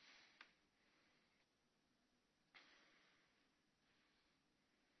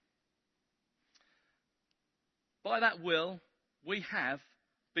 By that will, we have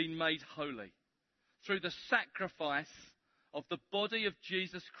been made holy through the sacrifice of the body of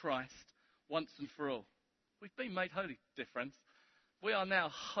Jesus Christ once and for all. We've been made holy, dear friends. We are now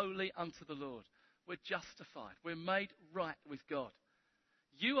holy unto the Lord. We're justified. We're made right with God.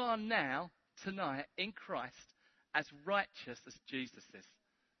 You are now, tonight, in Christ, as righteous as Jesus is.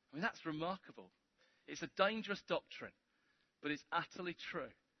 I mean, that's remarkable. It's a dangerous doctrine, but it's utterly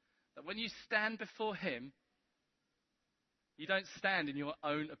true. That when you stand before him, you don't stand in your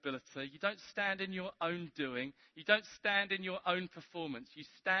own ability. You don't stand in your own doing. You don't stand in your own performance. You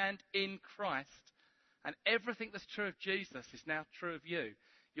stand in Christ. And everything that's true of Jesus is now true of you.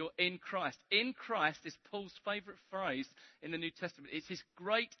 You're in Christ. In Christ is Paul's favourite phrase in the New Testament. It's his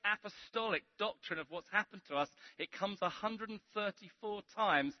great apostolic doctrine of what's happened to us. It comes 134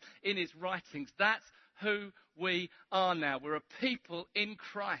 times in his writings. That's who we are now. We're a people in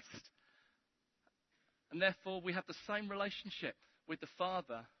Christ. And therefore we have the same relationship with the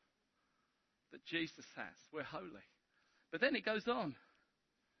Father that Jesus has. We're holy. But then it goes on.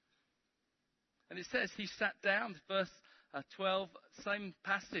 And it says he sat down, verse 12, same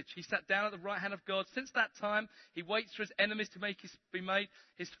passage. He sat down at the right hand of God. Since that time, he waits for his enemies to be made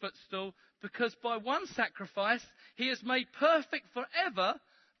his footstool, because by one sacrifice, he has made perfect forever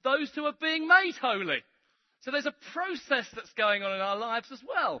those who are being made holy. So there's a process that's going on in our lives as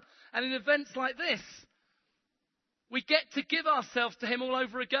well. And in events like this, we get to give ourselves to him all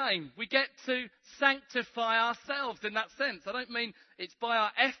over again. We get to sanctify ourselves in that sense. I don't mean it's by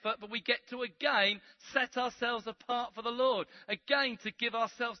our effort, but we get to again set ourselves apart for the Lord. Again to give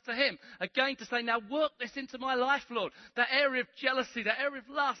ourselves to him. Again to say, now work this into my life, Lord. That area of jealousy, that area of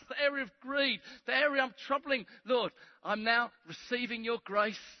lust, that area of greed, the area I'm troubling, Lord. I'm now receiving your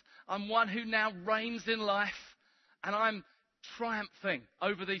grace. I'm one who now reigns in life. And I'm triumphing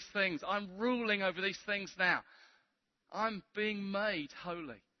over these things. I'm ruling over these things now. I'm being made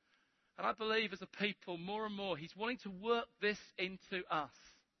holy. And I believe as a people, more and more, he's wanting to work this into us.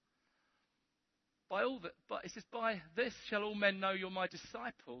 But it says, by this shall all men know you're my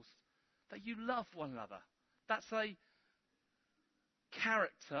disciples, that you love one another. That's a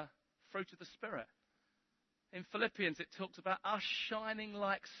character fruit of the Spirit. In Philippians, it talks about us shining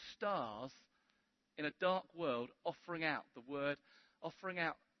like stars in a dark world, offering out the word, offering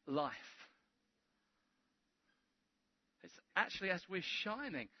out life. It's actually as we're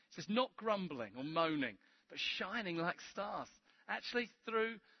shining. It says not grumbling or moaning, but shining like stars. Actually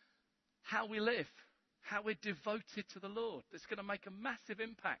through how we live, how we're devoted to the Lord. It's going to make a massive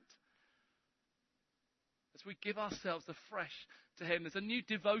impact. As we give ourselves afresh to him, there's a new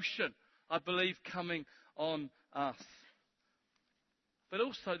devotion, I believe, coming on us. But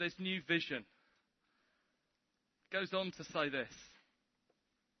also there's new vision. It goes on to say this.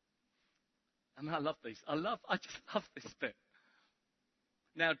 And I love these. I just love this bit.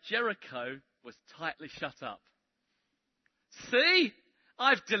 Now Jericho was tightly shut up. See,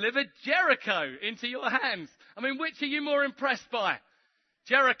 I've delivered Jericho into your hands. I mean, which are you more impressed by?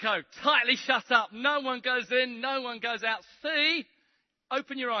 Jericho, tightly shut up. No one goes in, no one goes out. See,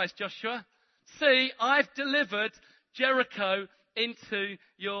 open your eyes, Joshua. See, I've delivered Jericho into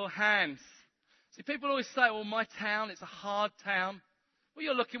your hands. See, people always say, well, my town, it's a hard town. Well,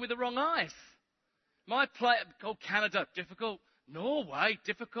 you're looking with the wrong eyes. My place, oh, Canada, difficult. Norway,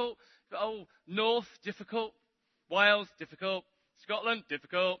 difficult. Oh, North, difficult. Wales, difficult. Scotland,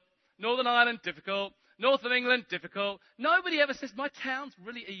 difficult. Northern Ireland, difficult. North of England, difficult. Nobody ever says, my town's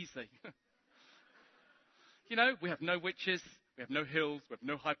really easy. You know, we have no witches. We have no hills. We have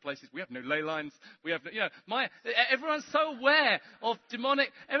no high places. We have no ley lines. We have no, everyone's so aware of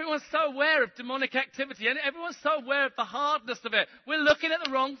demonic activity. And everyone's so aware of the hardness of it. We're looking at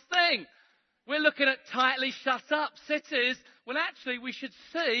the wrong thing. We're looking at tightly shut up cities when actually we should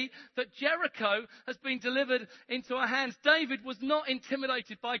see that Jericho has been delivered into our hands. David was not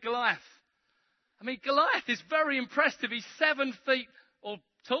intimidated by Goliath. I mean, Goliath is very impressive. He's 7 feet or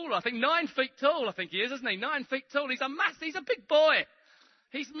taller. I think 9 feet tall, I think he is, isn't he? 9 feet tall. He's a big boy.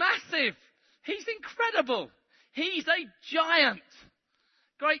 He's massive. He's incredible. He's a giant.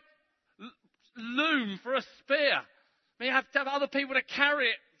 Great loom for a spear. I mean, you have to have other people to carry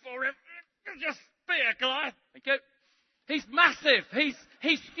it for him. Just spear, Goliath. Thank you. He's massive. He's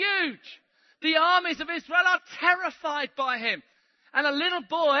huge. The armies of Israel are terrified by him. And a little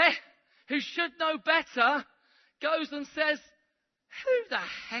boy who should know better goes and says, who the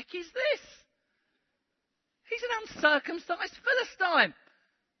heck is this? He's an uncircumcised Philistine.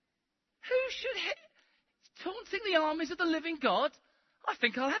 He's taunting the armies of the living God. I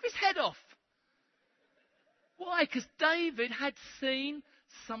think I'll have his head off. Why? Because David had seen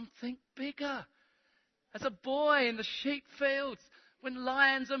something bigger. As a boy in the sheep fields, when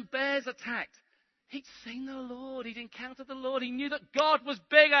lions and bears attacked, he'd seen the Lord. He'd encountered the Lord. He knew that God was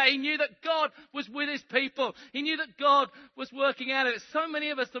bigger. He knew that God was with his people. He knew that God was working out of it. So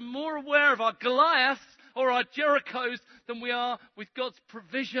many of us are more aware of our Goliaths or our Jerichos than we are with God's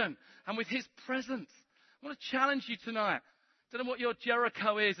provision and with his presence. I want to challenge you tonight. I don't know what your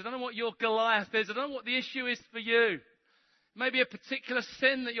Jericho is. I don't know what your Goliath is. I don't know what the issue is for you. Maybe a particular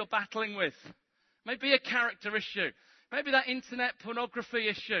sin that you're battling with. Maybe a character issue. Maybe that internet pornography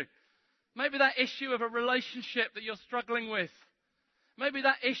issue. Maybe that issue of a relationship that you're struggling with. Maybe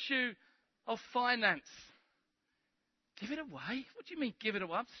that issue of finance. Give it away? What do you mean give it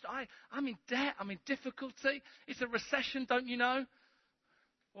away? I'm in debt. I'm in difficulty. It's a recession, don't you know?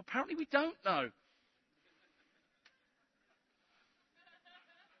 Well, apparently we don't know.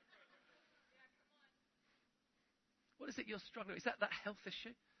 What is it you're struggling with? Is that health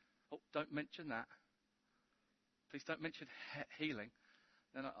issue? Oh, don't mention that. Please don't mention healing.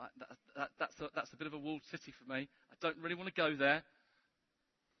 No, that's a bit of a walled city for me. I don't really want to go there.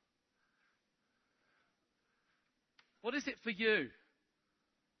 What is it for you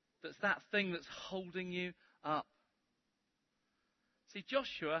that's that thing that's holding you up? See,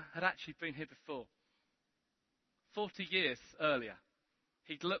 Joshua had actually been here before. 40 years earlier,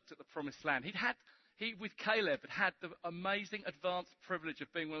 he'd looked at the promised land. he, with Caleb, had the amazing advanced privilege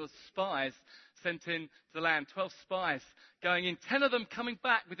of being one of the spies sent in to the land. 12 spies going in, 10 of them coming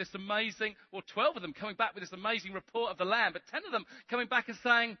back with this amazing, or 12 of them coming back with this amazing report of the land, but 10 of them coming back and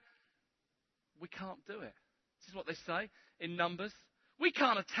saying, we can't do it. This is what they say in Numbers. We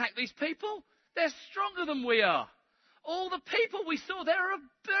can't attack these people. They're stronger than we are. All the people we saw, they're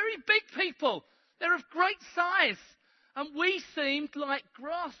very big people. They're of great size. And we seemed like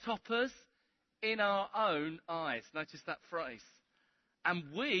grasshoppers in our own eyes. Notice that phrase. And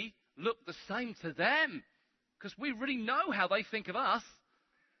we look the same to them because we really know how they think of us.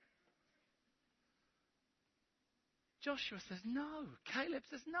 Joshua says no. Caleb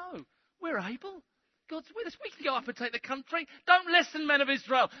says no. We're able. God's with us. We can go up and take the country. Don't listen, men of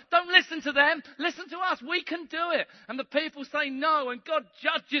Israel. Don't listen to them. Listen to us. We can do it. And the people say no, and God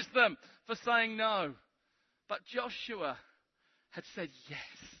judges them for saying no. But Joshua had said yes,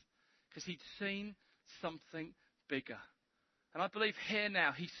 because he'd seen something bigger. And I believe here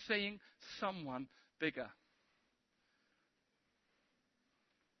now he's seeing someone bigger.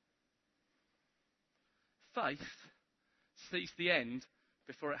 Faith sees the end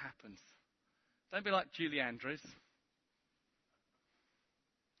before it happens. Don't be like Julie Andrews.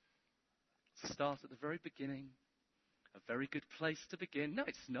 Start at the very beginning. A very good place to begin. No,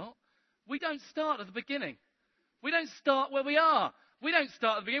 it's not. We don't start at the beginning. We don't start where we are. We don't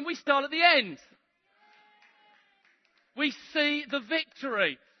start at the beginning. We start at the end. We see the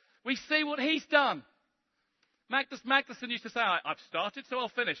victory. We see what he's done. Magnus Magnusson used to say, I've started, so I'll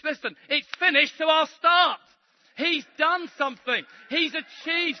finish. Listen, it's finished, so I'll start. He's done something. He's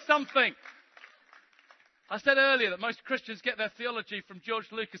achieved something. I said earlier that most Christians get their theology from George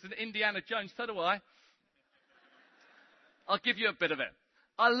Lucas and Indiana Jones. So do I. I'll give you a bit of it.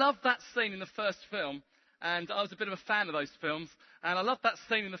 I love that scene in the first film. And I was a bit of a fan of those films. And I love that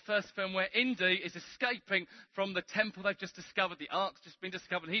scene in the first film where Indy is escaping from the temple they've just discovered. The ark's just been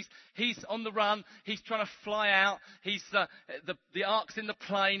discovered. He's on the run. He's trying to fly out. The ark's in the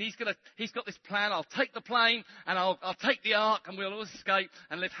plane. He's got this plan. I'll take the plane and I'll take the ark and we'll all escape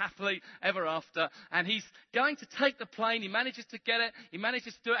and live happily ever after. And he's going to take the plane. He manages to get it. He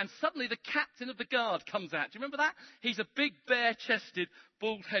manages to do it. And suddenly the captain of the guard comes out. Do you remember that? He's a big, bare-chested,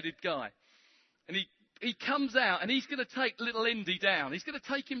 bald-headed guy. And he comes out and he's going to take little Indy down. He's going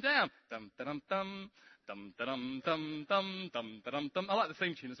to take him down. Dum dum dum dum dum dum dum dum dum dum. I like the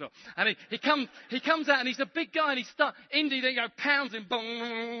theme tune as well. And he comes out and he's a big guy and Indy then pounds him.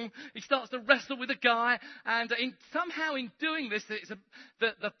 Boom. He starts to wrestle with the guy and somehow in doing this,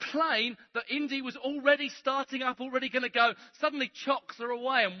 the plane that Indy was already starting up, already going to go, suddenly chocks are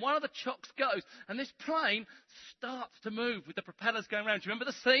away and one of the chocks goes and this plane starts to move with the propellers going round. Do you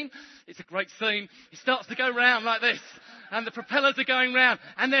remember the scene? It's a great scene. He starts to go round like this and the propellers are going round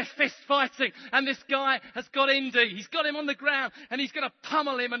and they're fist fighting and this guy has got Indy. He's got him on the ground and he's going to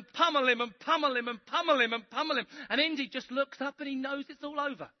pummel him and pummel him and pummel him and pummel him and pummel him. And Indy just looks up and he knows it's all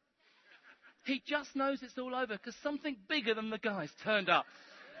over. He just knows it's all over because something bigger than the guy's turned up.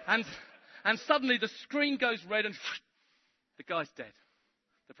 And suddenly the screen goes red and the guy's dead.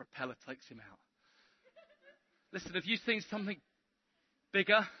 The propeller takes him out. Listen, have you seen something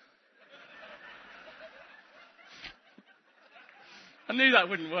bigger? I knew that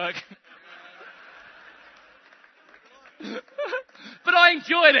wouldn't work. But I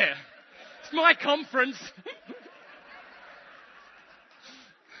enjoyed it. It's my conference.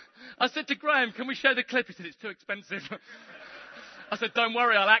 I said to Graham, can we show the clip? He said, it's too expensive. I said, don't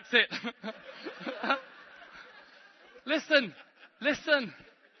worry, I'll act it. Listen.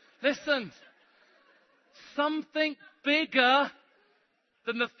 Something bigger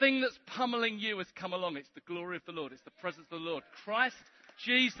than the thing that's pummeling you has come along. It's the glory of the Lord. It's the presence of the Lord. Christ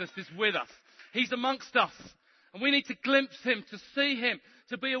Jesus is with us. He's amongst us. And we need to glimpse him, to see him,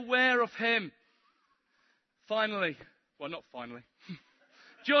 to be aware of him. Finally, well, not finally.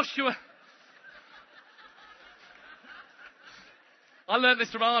 Joshua. I learned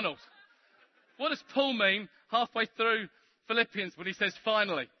this from Arnold. What does Paul mean halfway through Philippians when he says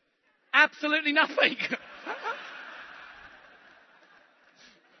finally? Absolutely nothing.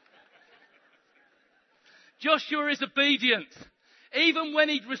 Joshua is obedient. Even when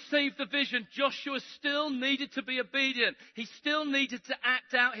he'd received the vision, Joshua still needed to be obedient. He still needed to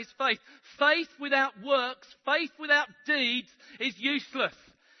act out his faith. Faith without works, faith without deeds is useless.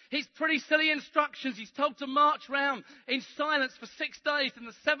 He's pretty silly instructions. He's told to march round in silence for 6 days. And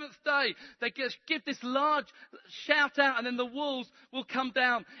the 7th day, they give this large shout out and then the walls will come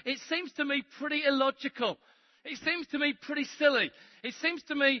down. It seems to me pretty illogical. It seems to me pretty silly. It seems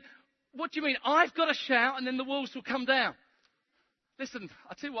to me, what do you mean? I've got to shout and then the walls will come down. Listen,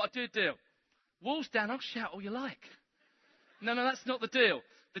 I'll tell you what, I do a deal. Walls down, I'll shout all you like. No, that's not the deal.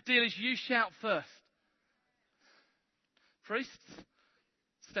 The deal is you shout first. Priests,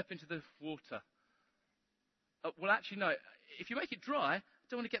 step into the water. Well, actually, no. If you make it dry, I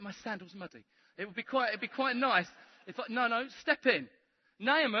don't want to get my sandals muddy. It'd be quite nice. No, step in.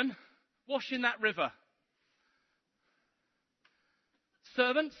 Naaman, wash in that river.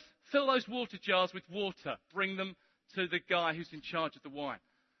 Servants, fill those water jars with water. Bring them to the guy who's in charge of the wine.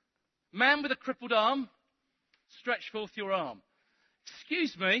 Man with a crippled arm, stretch forth your arm.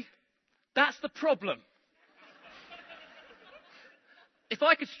 Excuse me, that's the problem. If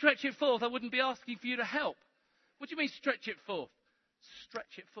I could stretch it forth, I wouldn't be asking for you to help. What do you mean stretch it forth?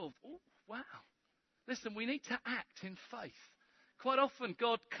 Stretch it forth. Oh, wow. Listen, we need to act in faith. Quite often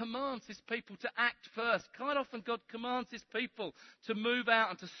God commands his people to act first. Quite often God commands his people to move out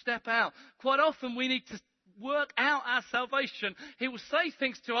and to step out. Quite often we need to work out our salvation. He will say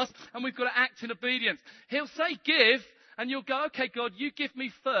things to us and we've got to act in obedience. He'll say give and you'll go, okay God, you give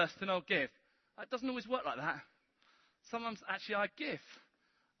me first and I'll give. It doesn't always work like that. Sometimes actually I give.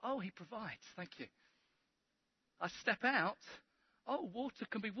 Oh, he provides. Thank you. I step out. Oh, water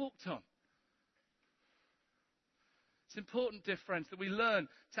can be walked on. It's important, dear friends, that we learn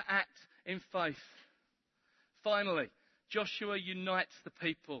to act in faith. Finally, Joshua unites the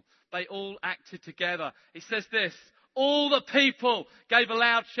people. They all acted together. It says this, all the people gave a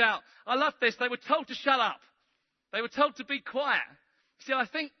loud shout. I love this. They were told to shut up. They were told to be quiet. See, I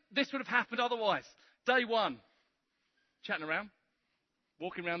think this would have happened otherwise. Day one, chatting around,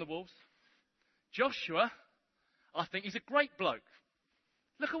 walking around the walls. Joshua, I think he's a great bloke.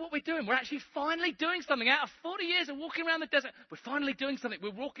 Look at what we're doing. We're actually finally doing something. Out of 40 years of walking around the desert, we're finally doing something. We're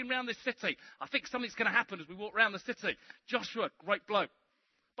walking around this city. I think something's going to happen as we walk around the city. Joshua, great bloke.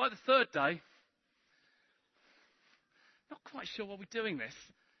 By the third day, not quite sure why we're doing this.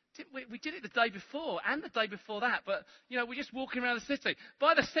 We did it the day before and the day before that, but, we're just walking around the city.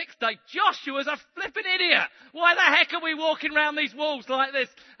 By the sixth day, Joshua's a flipping idiot. Why the heck are we walking around these walls like this?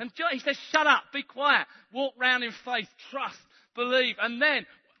 And he says, shut up, be quiet, walk round in faith, trust, believe. And then,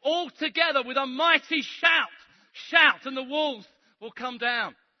 all together with a mighty shout, and the walls will come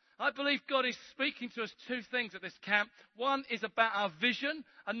down. I believe God is speaking to us two things at this camp. One is about our vision.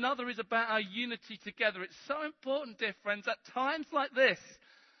 Another is about our unity together. It's so important, dear friends, at times like this,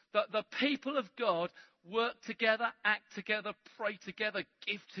 that the people of God work together, act together, pray together,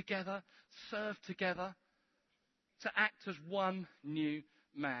 give together, serve together, to act as one new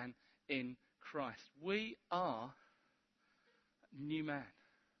man in Christ. We are a new man.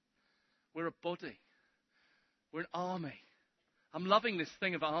 We're a body. We're an army. I'm loving this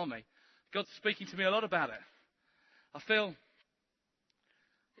thing of army. God's speaking to me a lot about it. I feel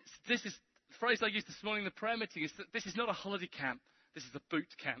this is the phrase I used this morning in the prayer meeting is that this is not a holiday camp. This is a boot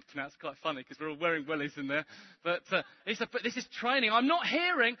camp. Now, it's quite funny because we're all wearing wellies in there. But this is training. I'm not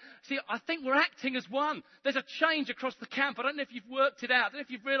hearing. See, I think we're acting as one. There's a change across the camp. I don't know if you've worked it out. I don't know if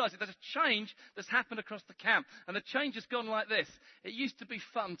you've realised it. There's a change that's happened across the camp. And the change has gone like this. It used to be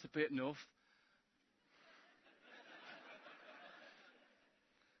fun to be at North.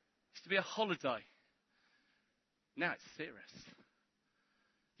 It used to be a holiday. Now it's serious.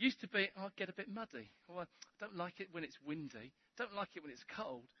 Used to be, I'll get a bit muddy. Or I don't like it when it's windy. Don't like it when it's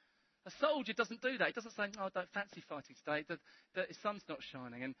cold. A soldier doesn't do that. He doesn't say, I don't fancy fighting today. The sun's not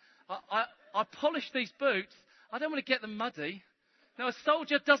shining. And I polish these boots. I don't want to get them muddy. Now, a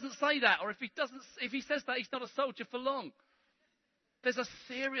soldier doesn't say that. Or if he says that, he's not a soldier for long. There's a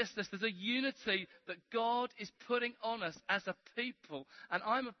seriousness, there's a unity that God is putting on us as a people. And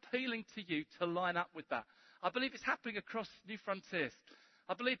I'm appealing to you to line up with that. I believe it's happening across New Frontiers.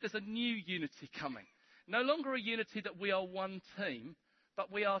 I believe there's a new unity coming. No longer a unity that we are one team,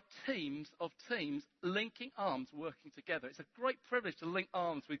 but we are teams of teams linking arms, working together. It's a great privilege to link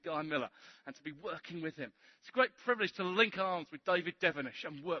arms with Guy Miller and to be working with him. It's a great privilege to link arms with David Devenish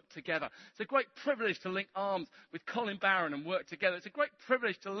and work together. It's a great privilege to link arms with Colin Barron and work together. It's a great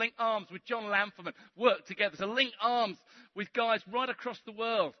privilege to link arms with John Lampham and work together. To link arms with guys right across the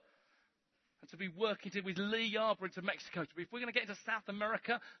world. And to be working with Lee Yarbrough into Mexico. If we're going to get into South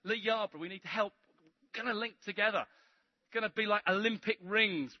America, Lee Yarbrough, we need help. We're going to link together. Going to be like Olympic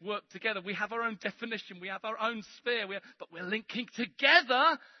rings, work together. We have our own definition. We have our own sphere. But we're linking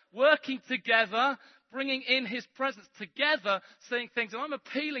together, working together, bringing in his presence together, seeing things. And I'm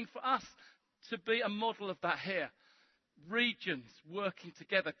appealing for us to be a model of that here. Regions working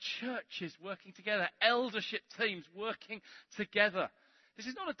together, churches working together, eldership teams working together. This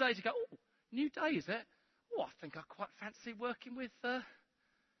is not a day to go, oh, new day, is it? Oh, I think I quite fancy working with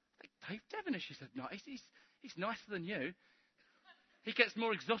Dave Devenish. He said, no, he's nicer than you. he gets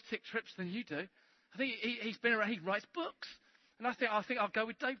more exotic trips than you do. I think he's been around, he writes books. And I think I'll go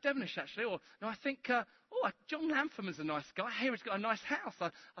with Dave Devenish, actually. Or no, I think, John Lampham's a nice guy. Here he's got a nice house.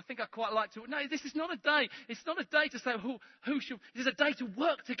 I think I quite like to. No, this is not a day. It's not a day to say who should. It's a day to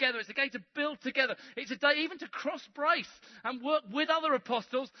work together. It's a day to build together. It's a day even to cross brace and work with other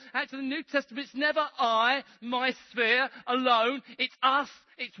apostles. Actually, the New Testament, it's never I, my sphere, alone. It's us.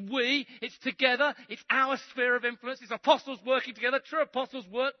 It's we. It's together. It's our sphere of influence. It's apostles working together. True apostles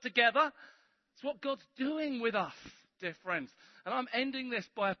work together. It's what God's doing with us, dear friends. And I'm ending this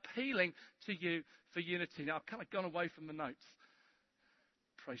by appealing to you for unity. Now, I've kind of gone away from the notes.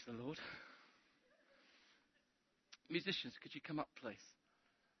 Praise the Lord. Musicians, could you come up, please?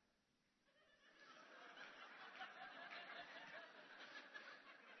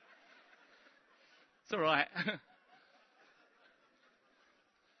 It's all right.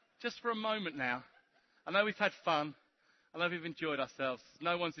 Just for a moment now. I know we've had fun. I know we've enjoyed ourselves.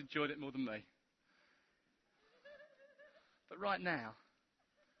 No one's enjoyed it more than me. But right now,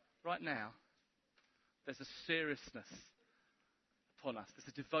 there's a seriousness upon us. There's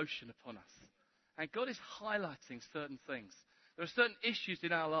a devotion upon us. And God is highlighting certain things. There are certain issues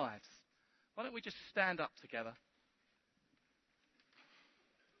in our lives. Why don't we just stand up together?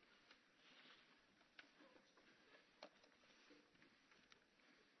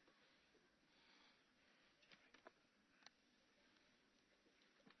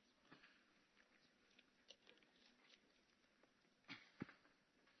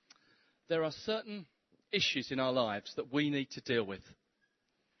 There are certain issues in our lives that we need to deal with.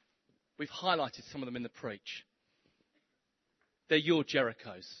 We've highlighted some of them in the preach. They're your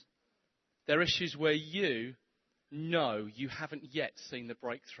Jerichos. They're issues where you know you haven't yet seen the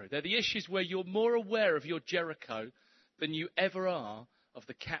breakthrough. They're the issues where you're more aware of your Jericho than you ever are of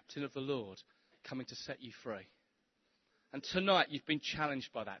the captain of the Lord coming to set you free. And tonight you've been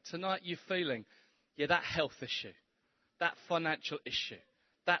challenged by that. Tonight you're feeling, that health issue, that financial issue,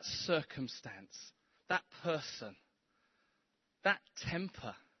 that circumstance, that person, that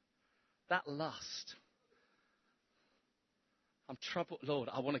temper, that lust. I'm troubled, Lord,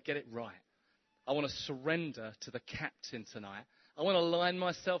 I want to get it right. I want to surrender to the captain tonight. I want to line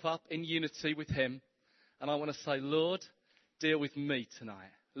myself up in unity with him. And I want to say, Lord, deal with me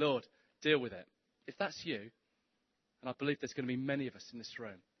tonight. Lord, deal with it. If that's you, and I believe there's going to be many of us in this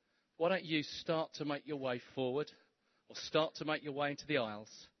room, why don't you start to make your way forward or start to make your way into the aisles?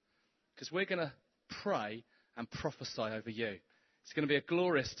 Because we're going to pray and prophesy over you. It's going to be a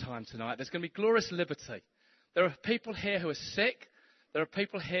glorious time tonight. There's going to be glorious liberty. There are people here who are sick. There are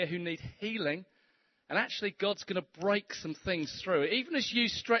people here who need healing. And actually, God's going to break some things through. Even as you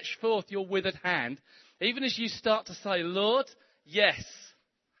stretch forth your withered hand, even as you start to say, Lord, yes.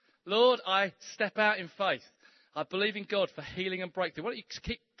 Lord, I step out in faith. I believe in God for healing and breakthrough. Why don't you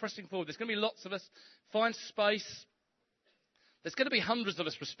keep pressing forward? There's going to be lots of us. Find space. There's going to be hundreds of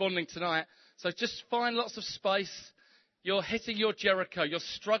us responding tonight. So just find lots of space. You're hitting your Jericho. You're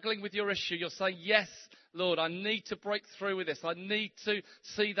struggling with your issue. You're saying, yes, Lord, I need to break through with this. I need to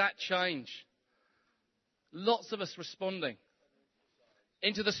see that change. Lots of us responding.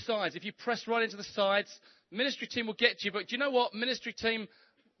 Into the sides. If you press right into the sides, ministry team will get you. But do you know what? Ministry team,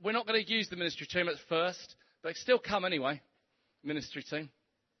 we're not going to use the ministry team at first. But still come anyway. Ministry team.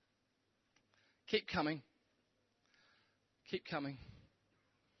 Keep coming. Keep coming.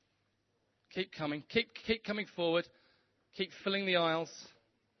 Keep coming. Keep coming forward. Keep filling the aisles.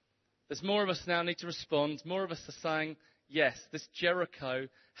 There's more of us now need to respond. More of us are saying, yes, this Jericho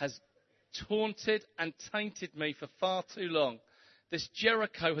has taunted and tainted me for far too long. This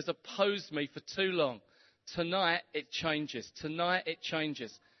Jericho has opposed me for too long. Tonight it changes. Tonight it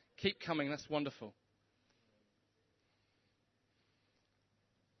changes. Keep coming. That's wonderful.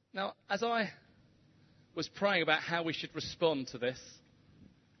 Now, as I was praying about how we should respond to this,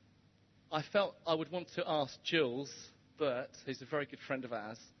 I felt I would want to ask Jules Burt, who's a very good friend of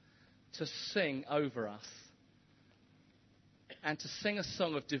ours, to sing over us and to sing a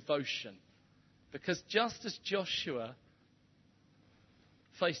song of devotion. Because just as Joshua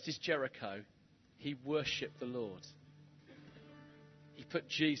faced his Jericho, he worshipped the Lord. He put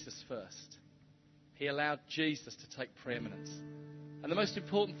Jesus first. He allowed Jesus to take preeminence. And the most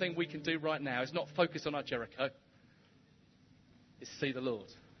important thing we can do right now is not focus on our Jericho. It's see the Lord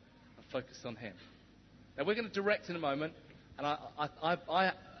and focus on him. Now we're going to direct in a moment. And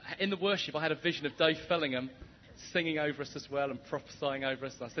I in the worship, I had a vision of Dave Fellingham singing over us as well and prophesying over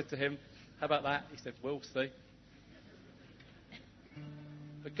us. And I said to him, how about that? He said, we'll see.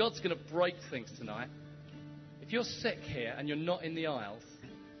 But God's going to break things tonight. If you're sick here and you're not in the aisles,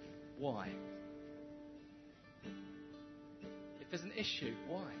 why? If there's an issue,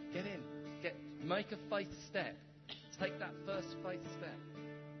 why? Get in. Make a faith step. Take that first faith step.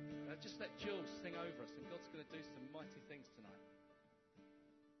 Just let Jules sing over us, and God's going to do some mighty things tonight.